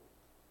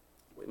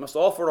 We must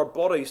offer our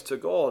bodies to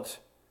God.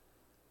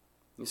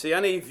 You see,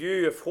 any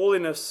view of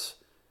holiness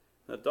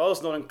that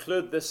does not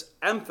include this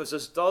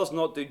emphasis does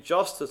not do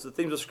justice to the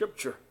themes of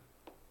Scripture.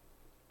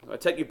 I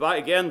take you back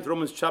again to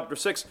Romans chapter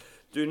 6.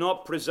 Do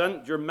not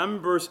present your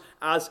members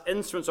as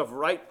instruments of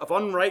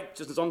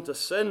unrighteousness unto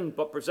sin,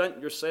 but present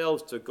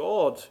yourselves to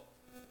God,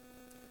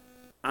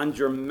 and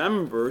your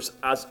members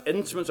as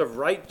instruments of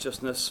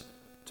righteousness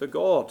to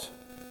God.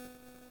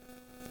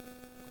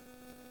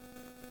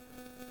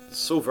 It's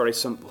so very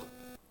simple.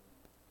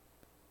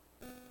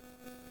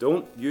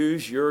 Don't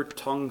use your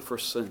tongue for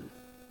sin,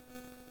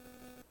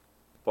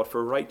 but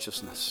for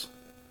righteousness.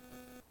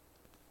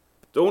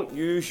 Don't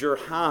use your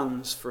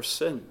hands for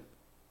sin,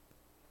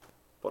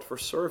 but for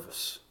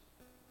service.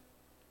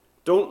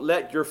 Don't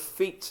let your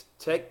feet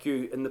take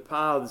you in the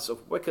paths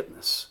of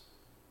wickedness,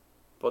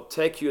 but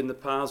take you in the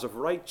paths of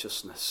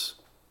righteousness.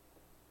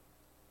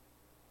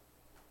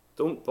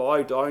 Don't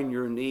bow down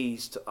your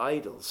knees to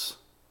idols,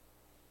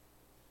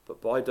 but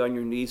bow down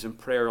your knees in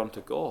prayer unto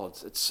God.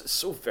 It's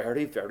so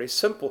very, very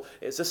simple.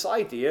 It's this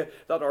idea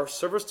that our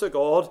service to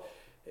God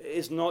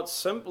is not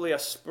simply a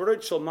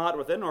spiritual matter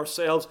within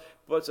ourselves,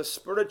 but it's a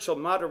spiritual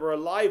matter. We're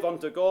alive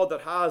unto God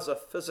that has a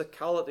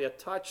physicality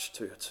attached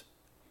to it.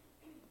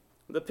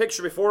 The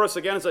picture before us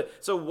again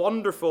it's a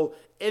wonderful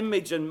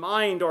image in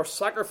mind. Our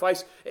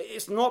sacrifice,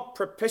 it's not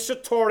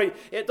propitiatory.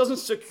 It doesn't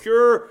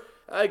secure,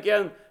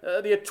 again,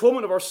 the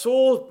atonement of our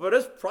souls, but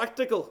it's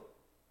practical.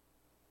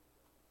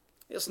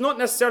 It's not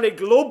necessarily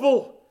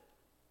global,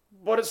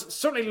 but it's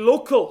certainly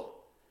local.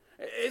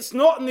 It's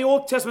not in the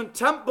Old Testament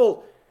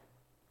temple,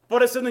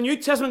 but it's in the New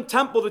Testament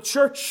temple, the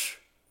church.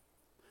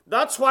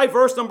 That's why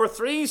verse number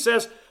 3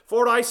 says,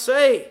 for I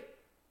say.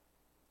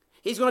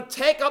 He's going to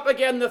take up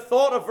again the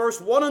thought of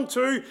verse 1 and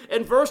 2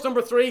 in verse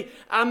number 3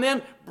 and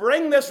then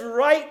bring this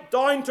right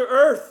down to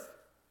earth.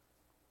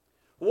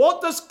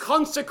 What does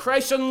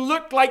consecration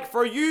look like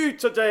for you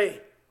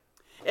today?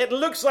 It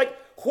looks like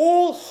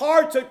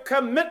wholehearted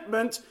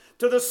commitment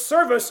to the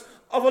service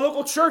of a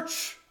local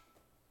church.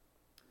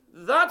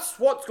 That's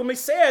what's going to be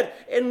said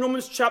in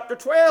Romans chapter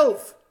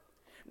 12.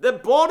 The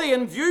body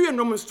in view in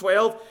Romans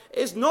 12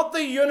 is not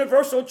the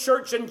universal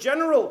church in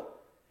general,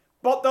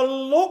 but the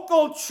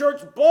local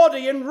church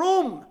body in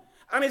Rome.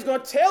 And he's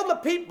going to tell the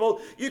people,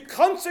 you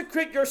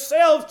consecrate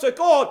yourselves to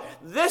God.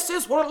 This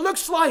is what it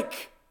looks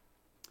like.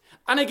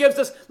 And he gives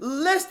this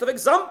list of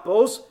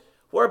examples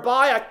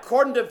whereby,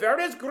 according to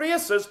various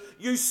graces,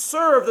 you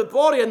serve the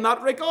body in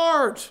that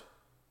regard.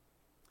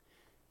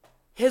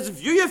 His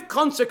view of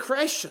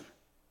consecration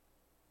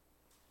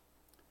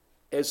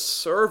is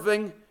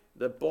serving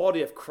the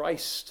body of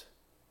Christ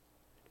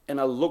in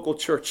a local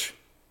church.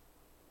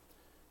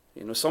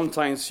 You know,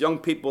 sometimes young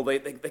people, they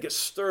get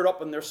stirred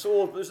up in their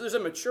soul. There's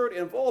immaturity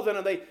involved in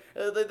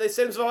it. They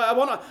say, so I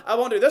want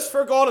to do this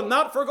for God and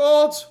that for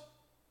God.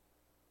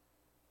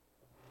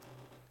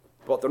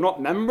 But they're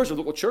not members of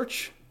the local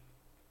church.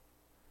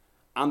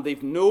 And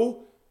they've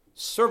no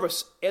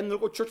service in the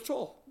local church at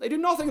all. They do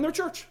nothing in their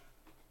church.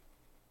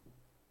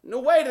 No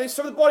way do they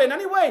serve the body in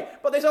any way.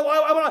 But they say,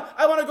 well,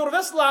 I want to go to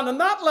this land and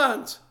that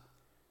land.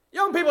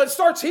 Young people, it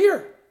starts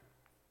here.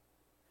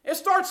 It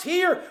starts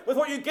here with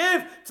what you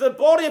give to the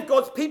body of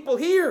God's people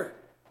here.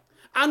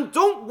 And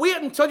don't wait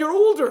until you're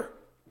older.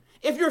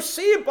 If you're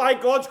saved by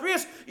God's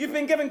grace, you've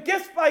been given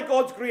gifts by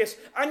God's grace,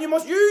 and you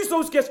must use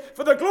those gifts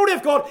for the glory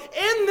of God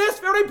in this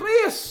very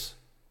place.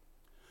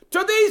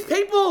 To these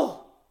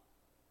people.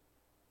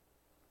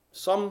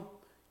 Some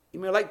you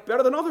may like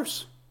better than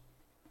others.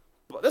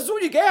 But this is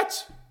what you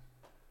get.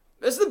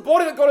 This is the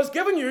body that God has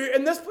given you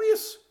in this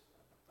place.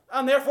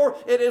 And therefore,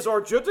 it is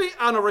our duty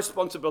and our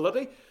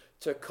responsibility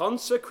to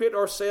consecrate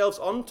ourselves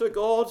unto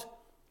God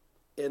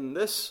in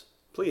this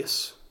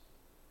place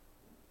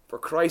for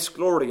Christ's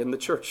glory in the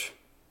church.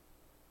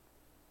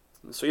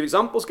 And so you have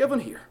examples given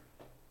here.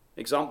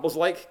 Examples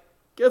like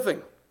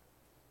giving.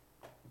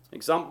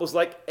 Examples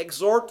like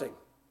exhorting.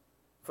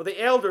 For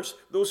the elders,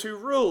 those who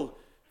rule,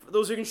 for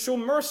those who can show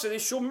mercy, they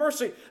show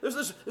mercy.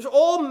 There's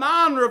all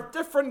manner of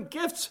different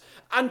gifts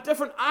and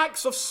different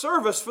acts of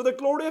service for the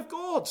glory of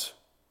God.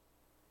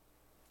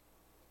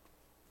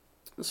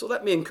 And so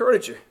let me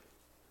encourage you.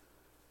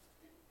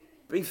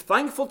 Be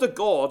thankful to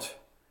God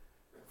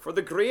for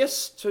the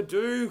grace to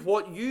do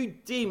what you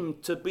deem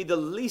to be the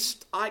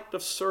least act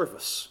of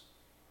service.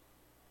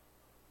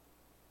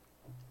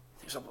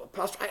 You say, well,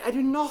 Pastor, I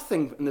do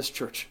nothing in this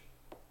church.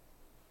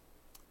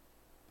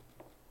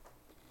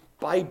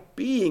 By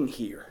being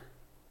here,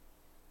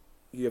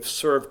 you have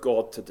served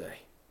God today.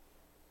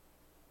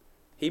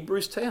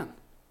 Hebrews 10.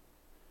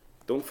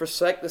 Don't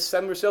forsake to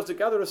assemble yourselves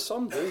together as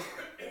some do,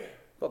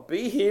 but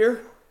be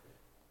here,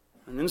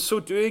 and in so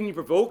doing you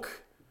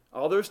provoke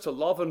others to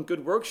love and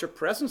good works. Your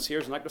presence here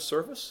is an act of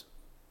service.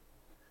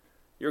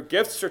 Your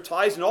gifts, your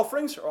tithes and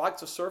offerings are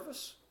acts of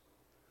service.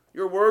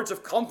 Your words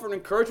of comfort and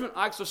encouragement,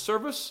 acts of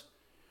service.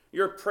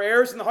 Your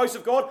prayers in the house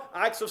of God,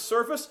 acts of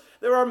service.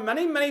 There are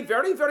many, many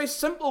very, very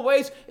simple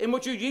ways in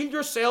which you yield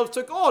yourselves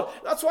to God.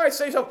 That's why I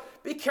say so,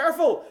 be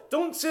careful.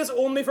 Don't say it's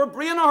only for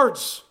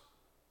Brainards.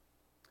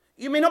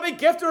 You may not be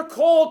gifted or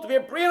called to be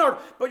a Brainard,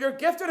 but you're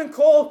gifted and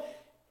called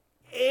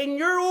in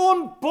your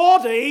own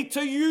body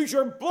to use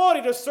your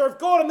body to serve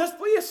God in this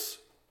place.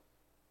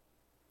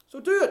 So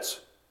do it.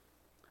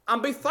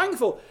 And be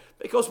thankful,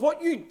 because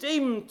what you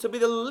deem to be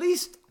the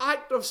least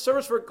act of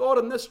service for God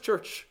in this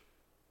church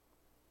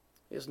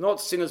is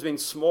not seen as being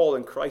small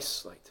in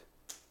Christ's sight.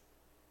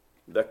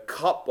 The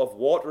cup of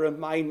water in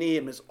my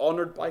name is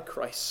honored by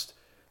Christ.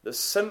 The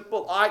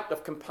simple act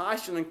of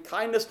compassion and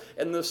kindness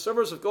in the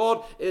service of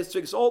God is to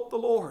exalt the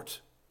Lord.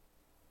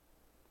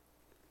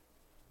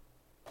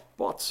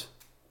 But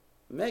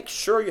make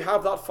sure you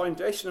have that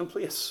foundation in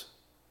place,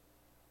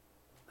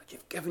 that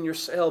you've given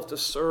yourself to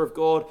serve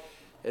God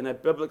in a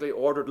biblically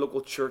ordered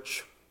local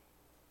church.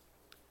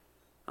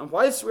 And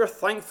whilst we are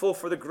thankful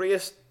for the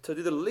grace to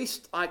do the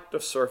least act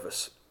of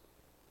service,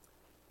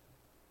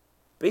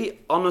 be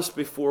honest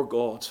before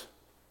God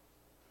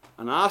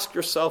and ask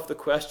yourself the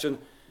question,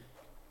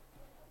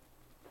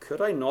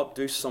 could I not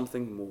do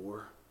something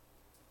more?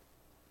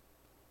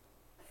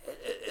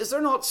 Is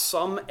there not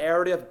some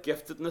area of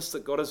giftedness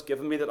that God has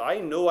given me that I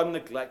know I'm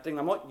neglecting,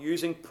 I'm not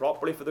using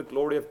properly for the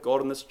glory of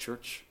God in this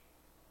church?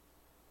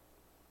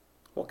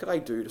 What could I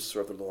do to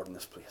serve the Lord in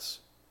this place?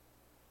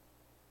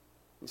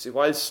 You see,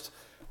 whilst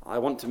I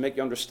want to make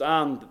you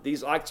understand that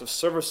these acts of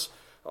service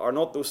are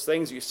not those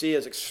things you see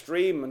as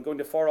extreme and going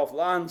to far off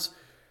lands,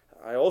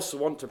 I also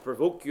want to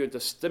provoke you and to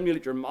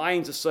stimulate your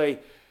mind to say,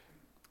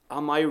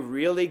 am I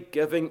really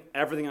giving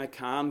everything I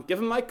can?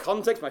 Given my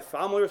context, my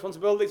family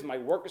responsibilities, my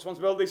work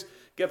responsibilities,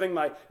 giving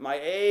my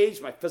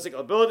age, my physical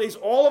abilities,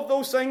 all of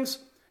those things,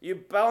 you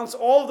balance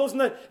all of those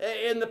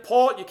in the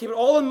pot, you keep it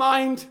all in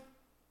mind.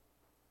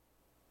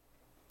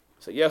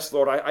 Say, yes,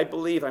 Lord, I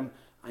believe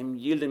I'm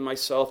yielding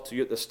myself to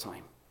you at this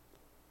time.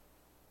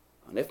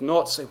 And if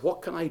not, say,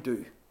 what can I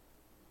do?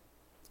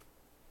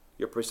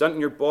 You're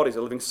presenting your body as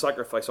a living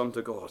sacrifice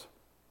unto God.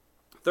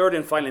 Thirdly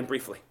and finally and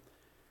briefly,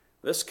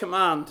 this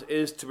command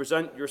is to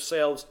present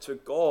yourselves to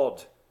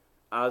God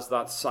as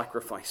that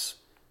sacrifice.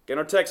 Again,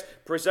 our text,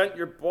 present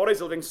your bodies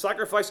as a living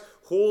sacrifice,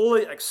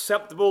 holy,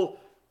 acceptable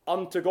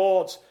unto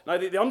God. Now,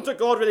 the unto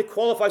God really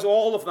qualifies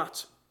all of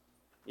that.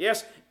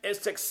 Yes,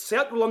 it's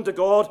acceptable unto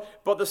God,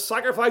 but the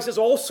sacrifice is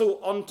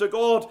also unto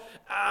God.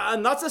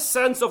 And that's a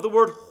sense of the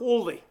word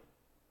holy.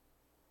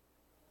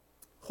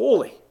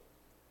 Holy.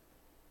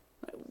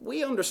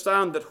 We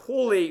understand that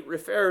holy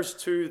refers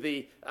to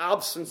the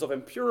absence of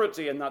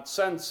impurity in that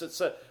sense.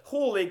 It's a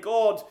holy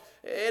God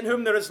in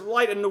whom there is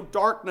light and no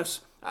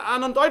darkness.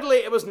 And undoubtedly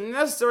it was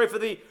necessary for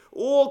the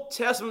Old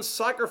Testament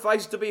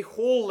sacrifice to be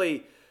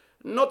holy,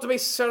 not to be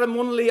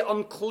ceremonially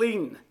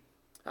unclean.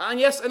 And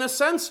yes, in a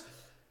sense,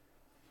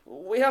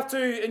 we have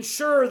to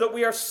ensure that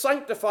we are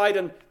sanctified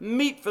and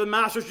meet for the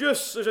Master's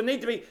use. There's a need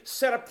to be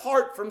set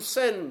apart from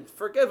sin,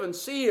 forgiven,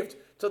 saved,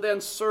 to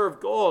then serve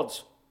God.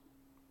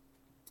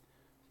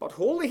 But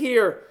holy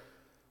here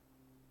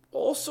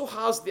also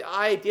has the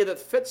idea that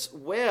fits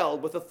well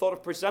with the thought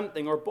of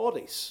presenting our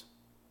bodies.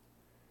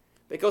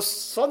 Because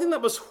something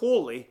that was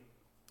holy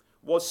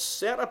was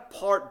set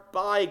apart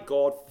by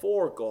God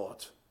for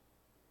God.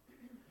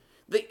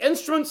 The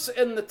instruments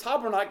in the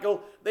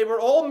tabernacle, they were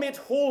all made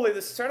holy.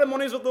 The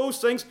ceremonies of those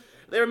things,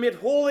 they were made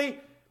holy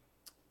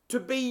to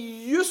be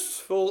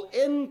useful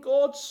in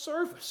God's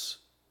service.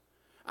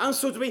 And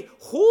so to be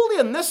holy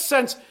in this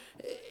sense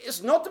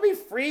is not to be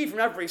free from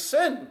every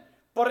sin,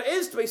 but it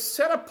is to be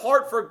set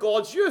apart for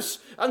God's use.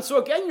 And so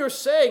again you're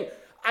saying,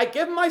 I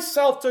give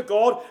myself to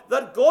God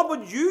that God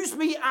would use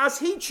me as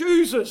He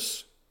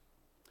chooses.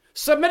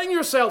 Submitting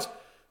yourselves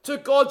to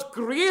God's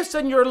grace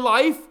in your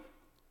life,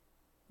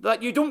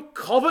 that you don't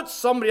covet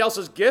somebody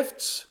else's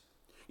gifts.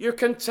 You're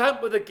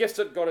content with the gifts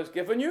that God has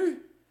given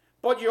you.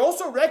 But you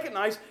also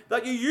recognize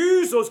that you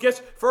use those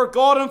gifts for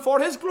God and for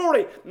His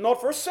glory, not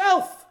for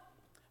self.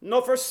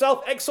 not for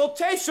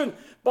self-exaltation,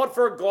 but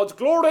for God's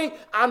glory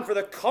and for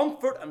the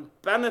comfort and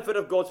benefit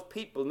of God's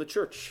people in the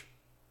church.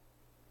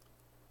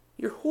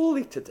 You're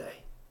holy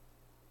today.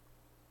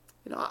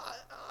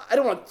 I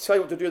don't want to tell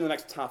you what to do in the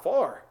next half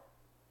hour,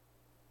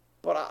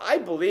 but I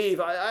believe,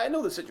 I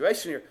know the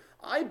situation here,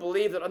 I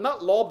believe that in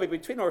that lobby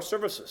between our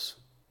services,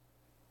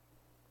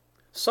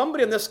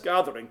 somebody in this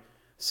gathering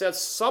said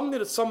something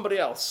to somebody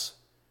else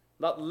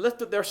that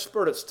lifted their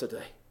spirits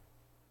today.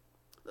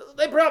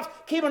 They perhaps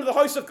came into the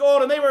house of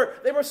God and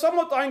they were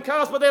somewhat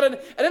downcast, but they had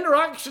an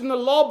interaction in the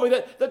lobby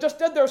that just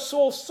did their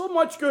soul so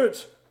much good.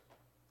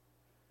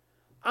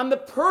 And the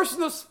person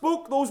that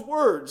spoke those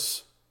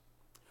words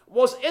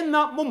was in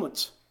that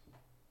moment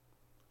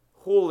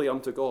holy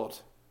unto God,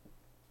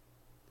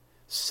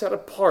 set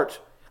apart,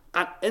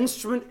 an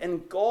instrument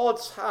in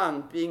God's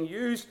hand being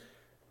used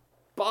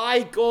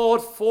by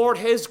God for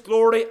his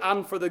glory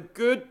and for the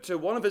good to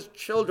one of his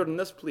children in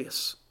this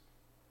place.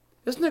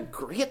 Isn't it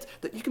great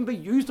that you can be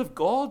used of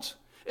God?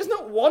 Isn't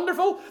it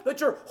wonderful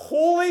that you're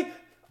holy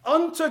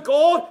unto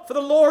God for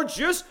the Lord's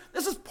use?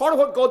 This is part of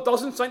what God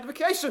does in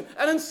sanctification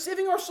and in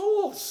saving our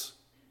souls.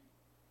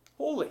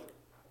 Holy.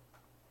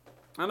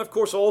 And of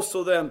course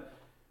also then,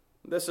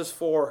 this is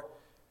for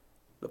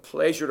the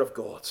pleasure of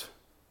God.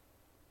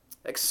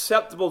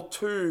 Acceptable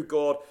to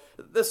God.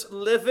 This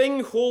living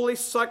holy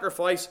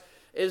sacrifice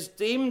is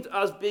deemed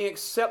as being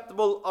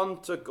acceptable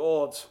unto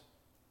God.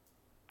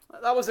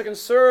 That was a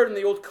concern in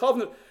the Old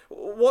Covenant.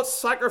 What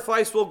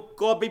sacrifice will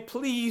God be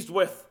pleased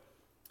with?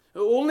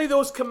 Only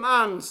those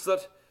commands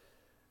that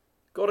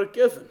God had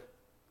given.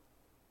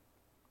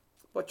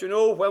 But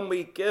when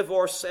we give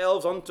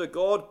ourselves unto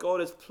God,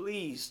 God is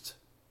pleased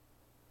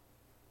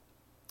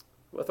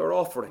with our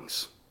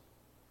offerings.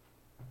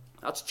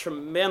 That's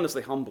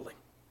tremendously humbling.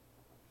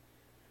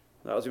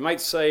 Now, as we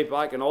might say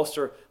back in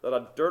Ulster, that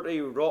a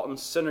dirty, rotten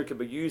sinner could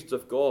be used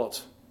of God,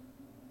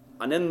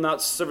 and in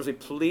that seriously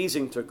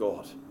pleasing to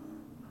God,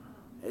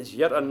 is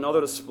yet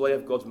another display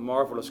of God's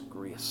marvelous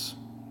grace.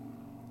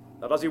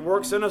 That as he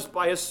works in us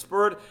by his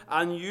Spirit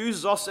and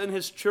uses us in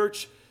his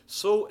church,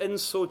 so in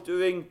so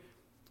doing,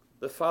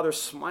 the Father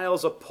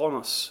smiles upon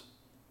us.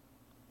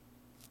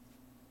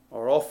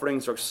 Our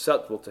offerings are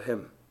acceptable to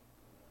him.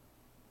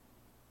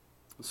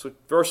 And so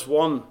verse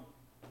 1,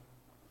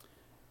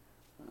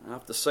 I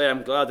have to say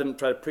I'm glad I didn't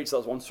try to preach that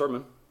as one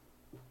sermon.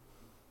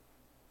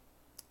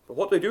 But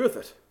what do we do with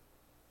it?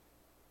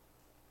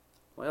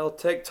 Well,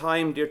 take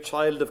time, dear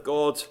child of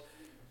God,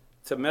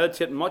 to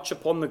meditate much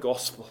upon the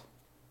gospel.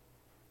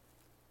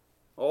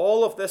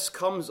 All of this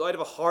comes out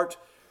of a heart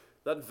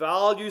that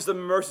values the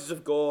mercies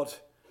of God.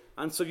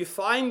 And so you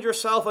find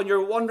yourself and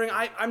you're wondering,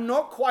 I'm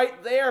not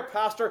quite there,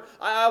 Pastor.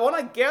 I want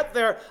to get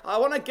there. I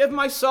want to give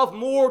myself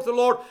more to the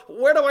Lord.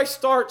 Where do I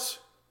start?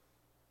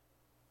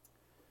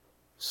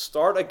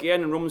 Start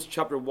again in Romans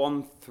chapter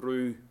 1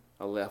 through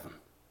 11.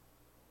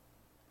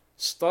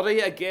 Study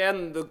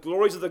again the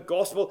glories of the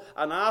gospel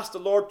and ask the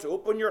Lord to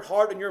open your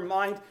heart and your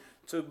mind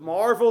to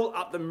marvel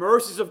at the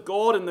mercies of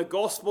God in the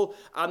gospel,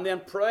 and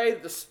then pray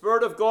that the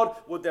Spirit of God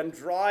would then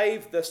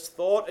drive this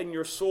thought in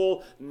your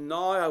soul.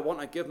 Now I want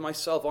to give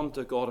myself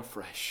unto God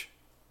afresh.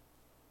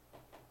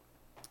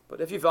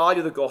 But if you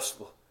value the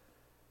gospel,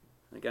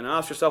 again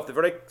ask yourself the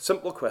very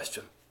simple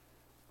question,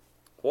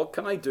 what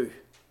can I do?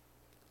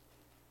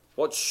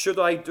 What should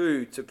I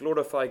do to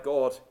glorify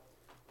God?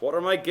 What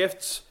are my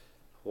gifts?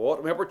 What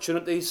are my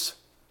opportunities?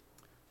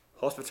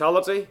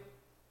 Hospitality,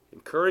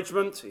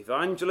 encouragement,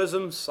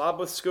 evangelism,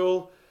 Sabbath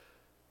school.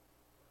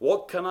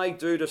 What can I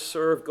do to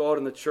serve God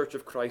in the church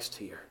of Christ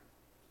here?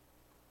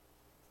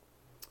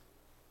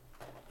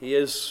 He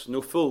is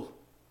no fool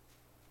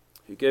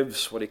who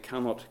gives what he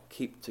cannot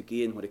keep to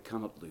gain what he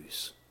cannot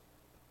lose.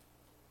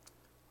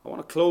 I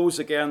want to close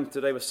again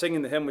today with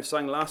singing the hymn we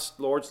sang last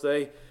Lord's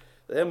Day,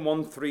 the hymn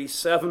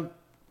 137.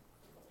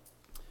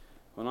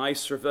 When I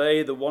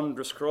survey the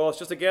wondrous cross,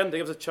 just again to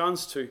give us a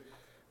chance to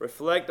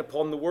reflect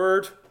upon the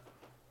word,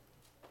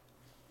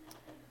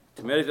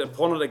 to meditate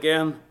upon it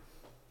again,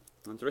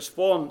 and to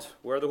respond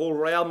where the whole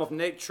realm of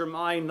nature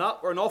mine,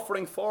 that were an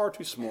offering far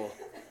too small.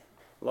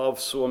 Love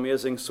so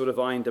amazing, so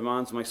divine,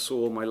 demands my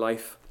soul, my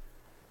life,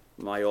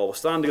 my all.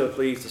 Stand together,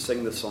 please, to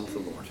sing this song to the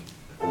Lord.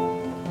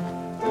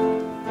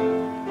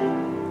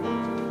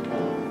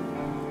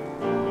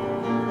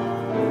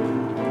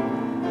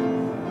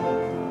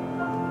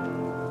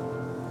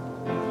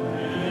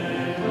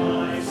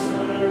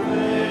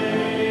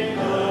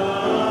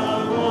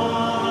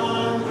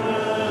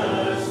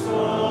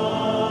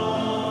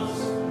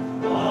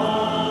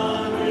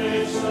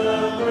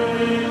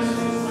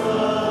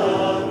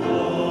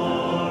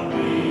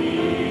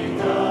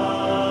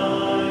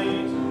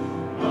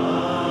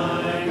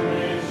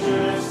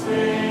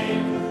 Stay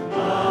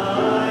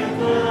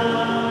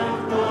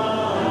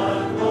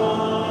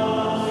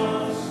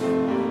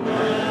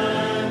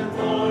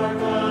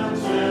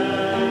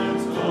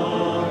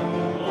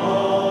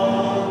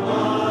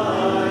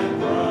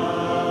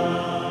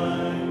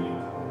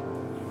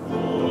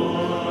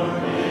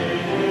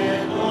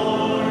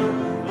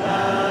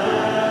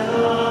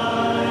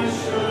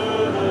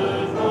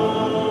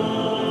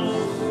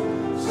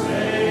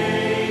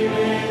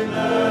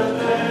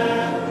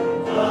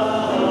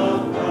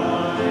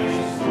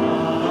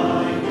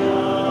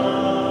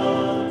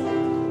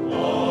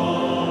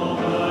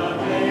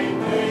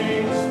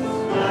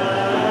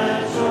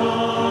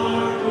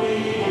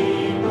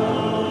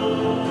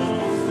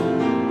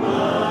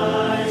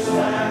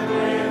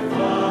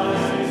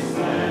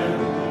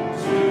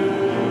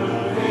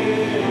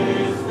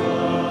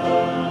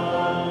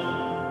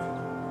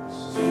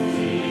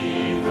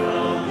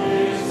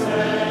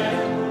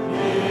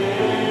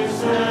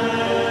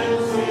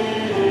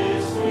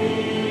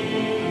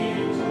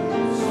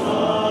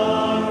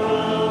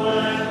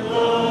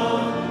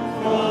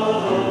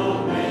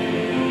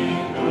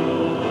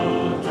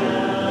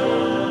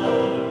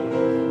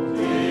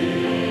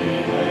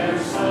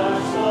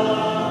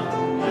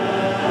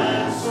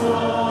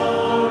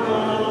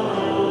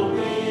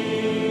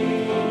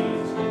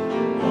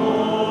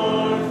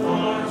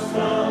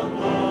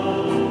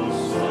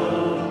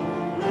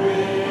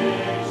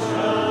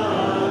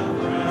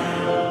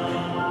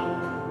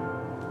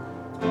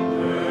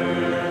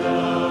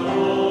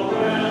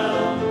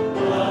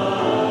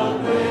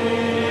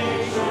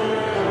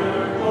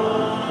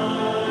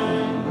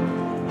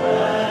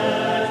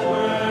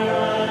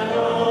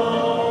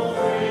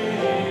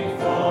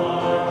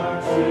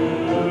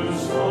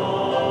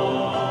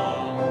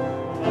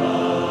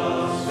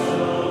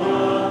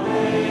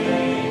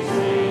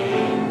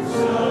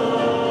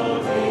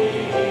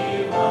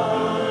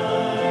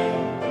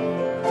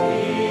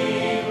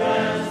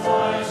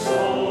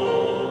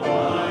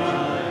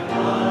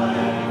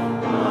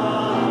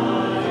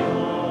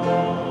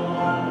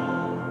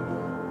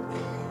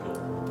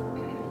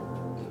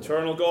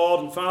Eternal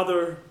God and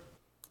Father,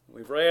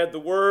 we've read the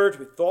Word,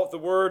 we've thought the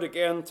Word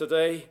again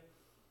today.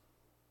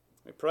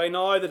 We pray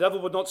now the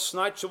devil would not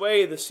snatch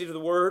away the seed of the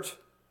Word.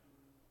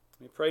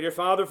 We pray, dear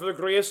Father, for the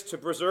grace to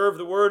preserve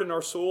the Word in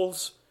our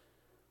souls,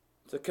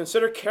 to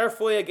consider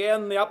carefully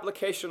again the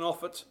application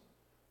of it.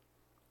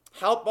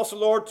 Help us,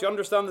 Lord, to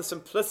understand the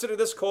simplicity of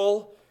this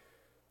call,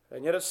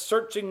 and yet its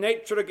searching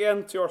nature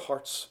again to our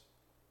hearts.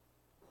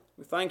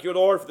 We thank you,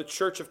 Lord, for the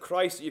church of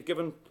Christ that you've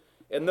given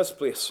in this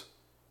place.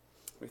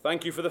 We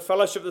thank you for the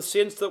fellowship of the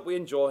saints that we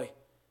enjoy.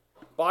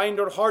 Bind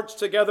our hearts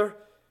together.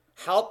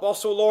 Help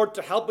us, O Lord,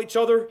 to help each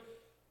other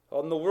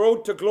on the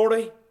road to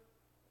glory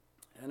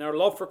and our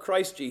love for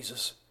Christ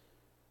Jesus.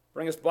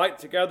 Bring us back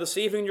together this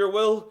evening in your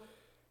will.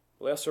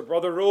 Bless our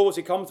brother Roe as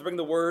he comes to bring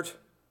the word.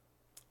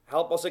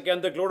 Help us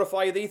again to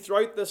glorify thee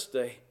throughout this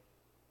day,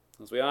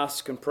 as we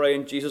ask and pray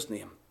in Jesus'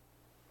 name.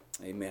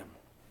 Amen.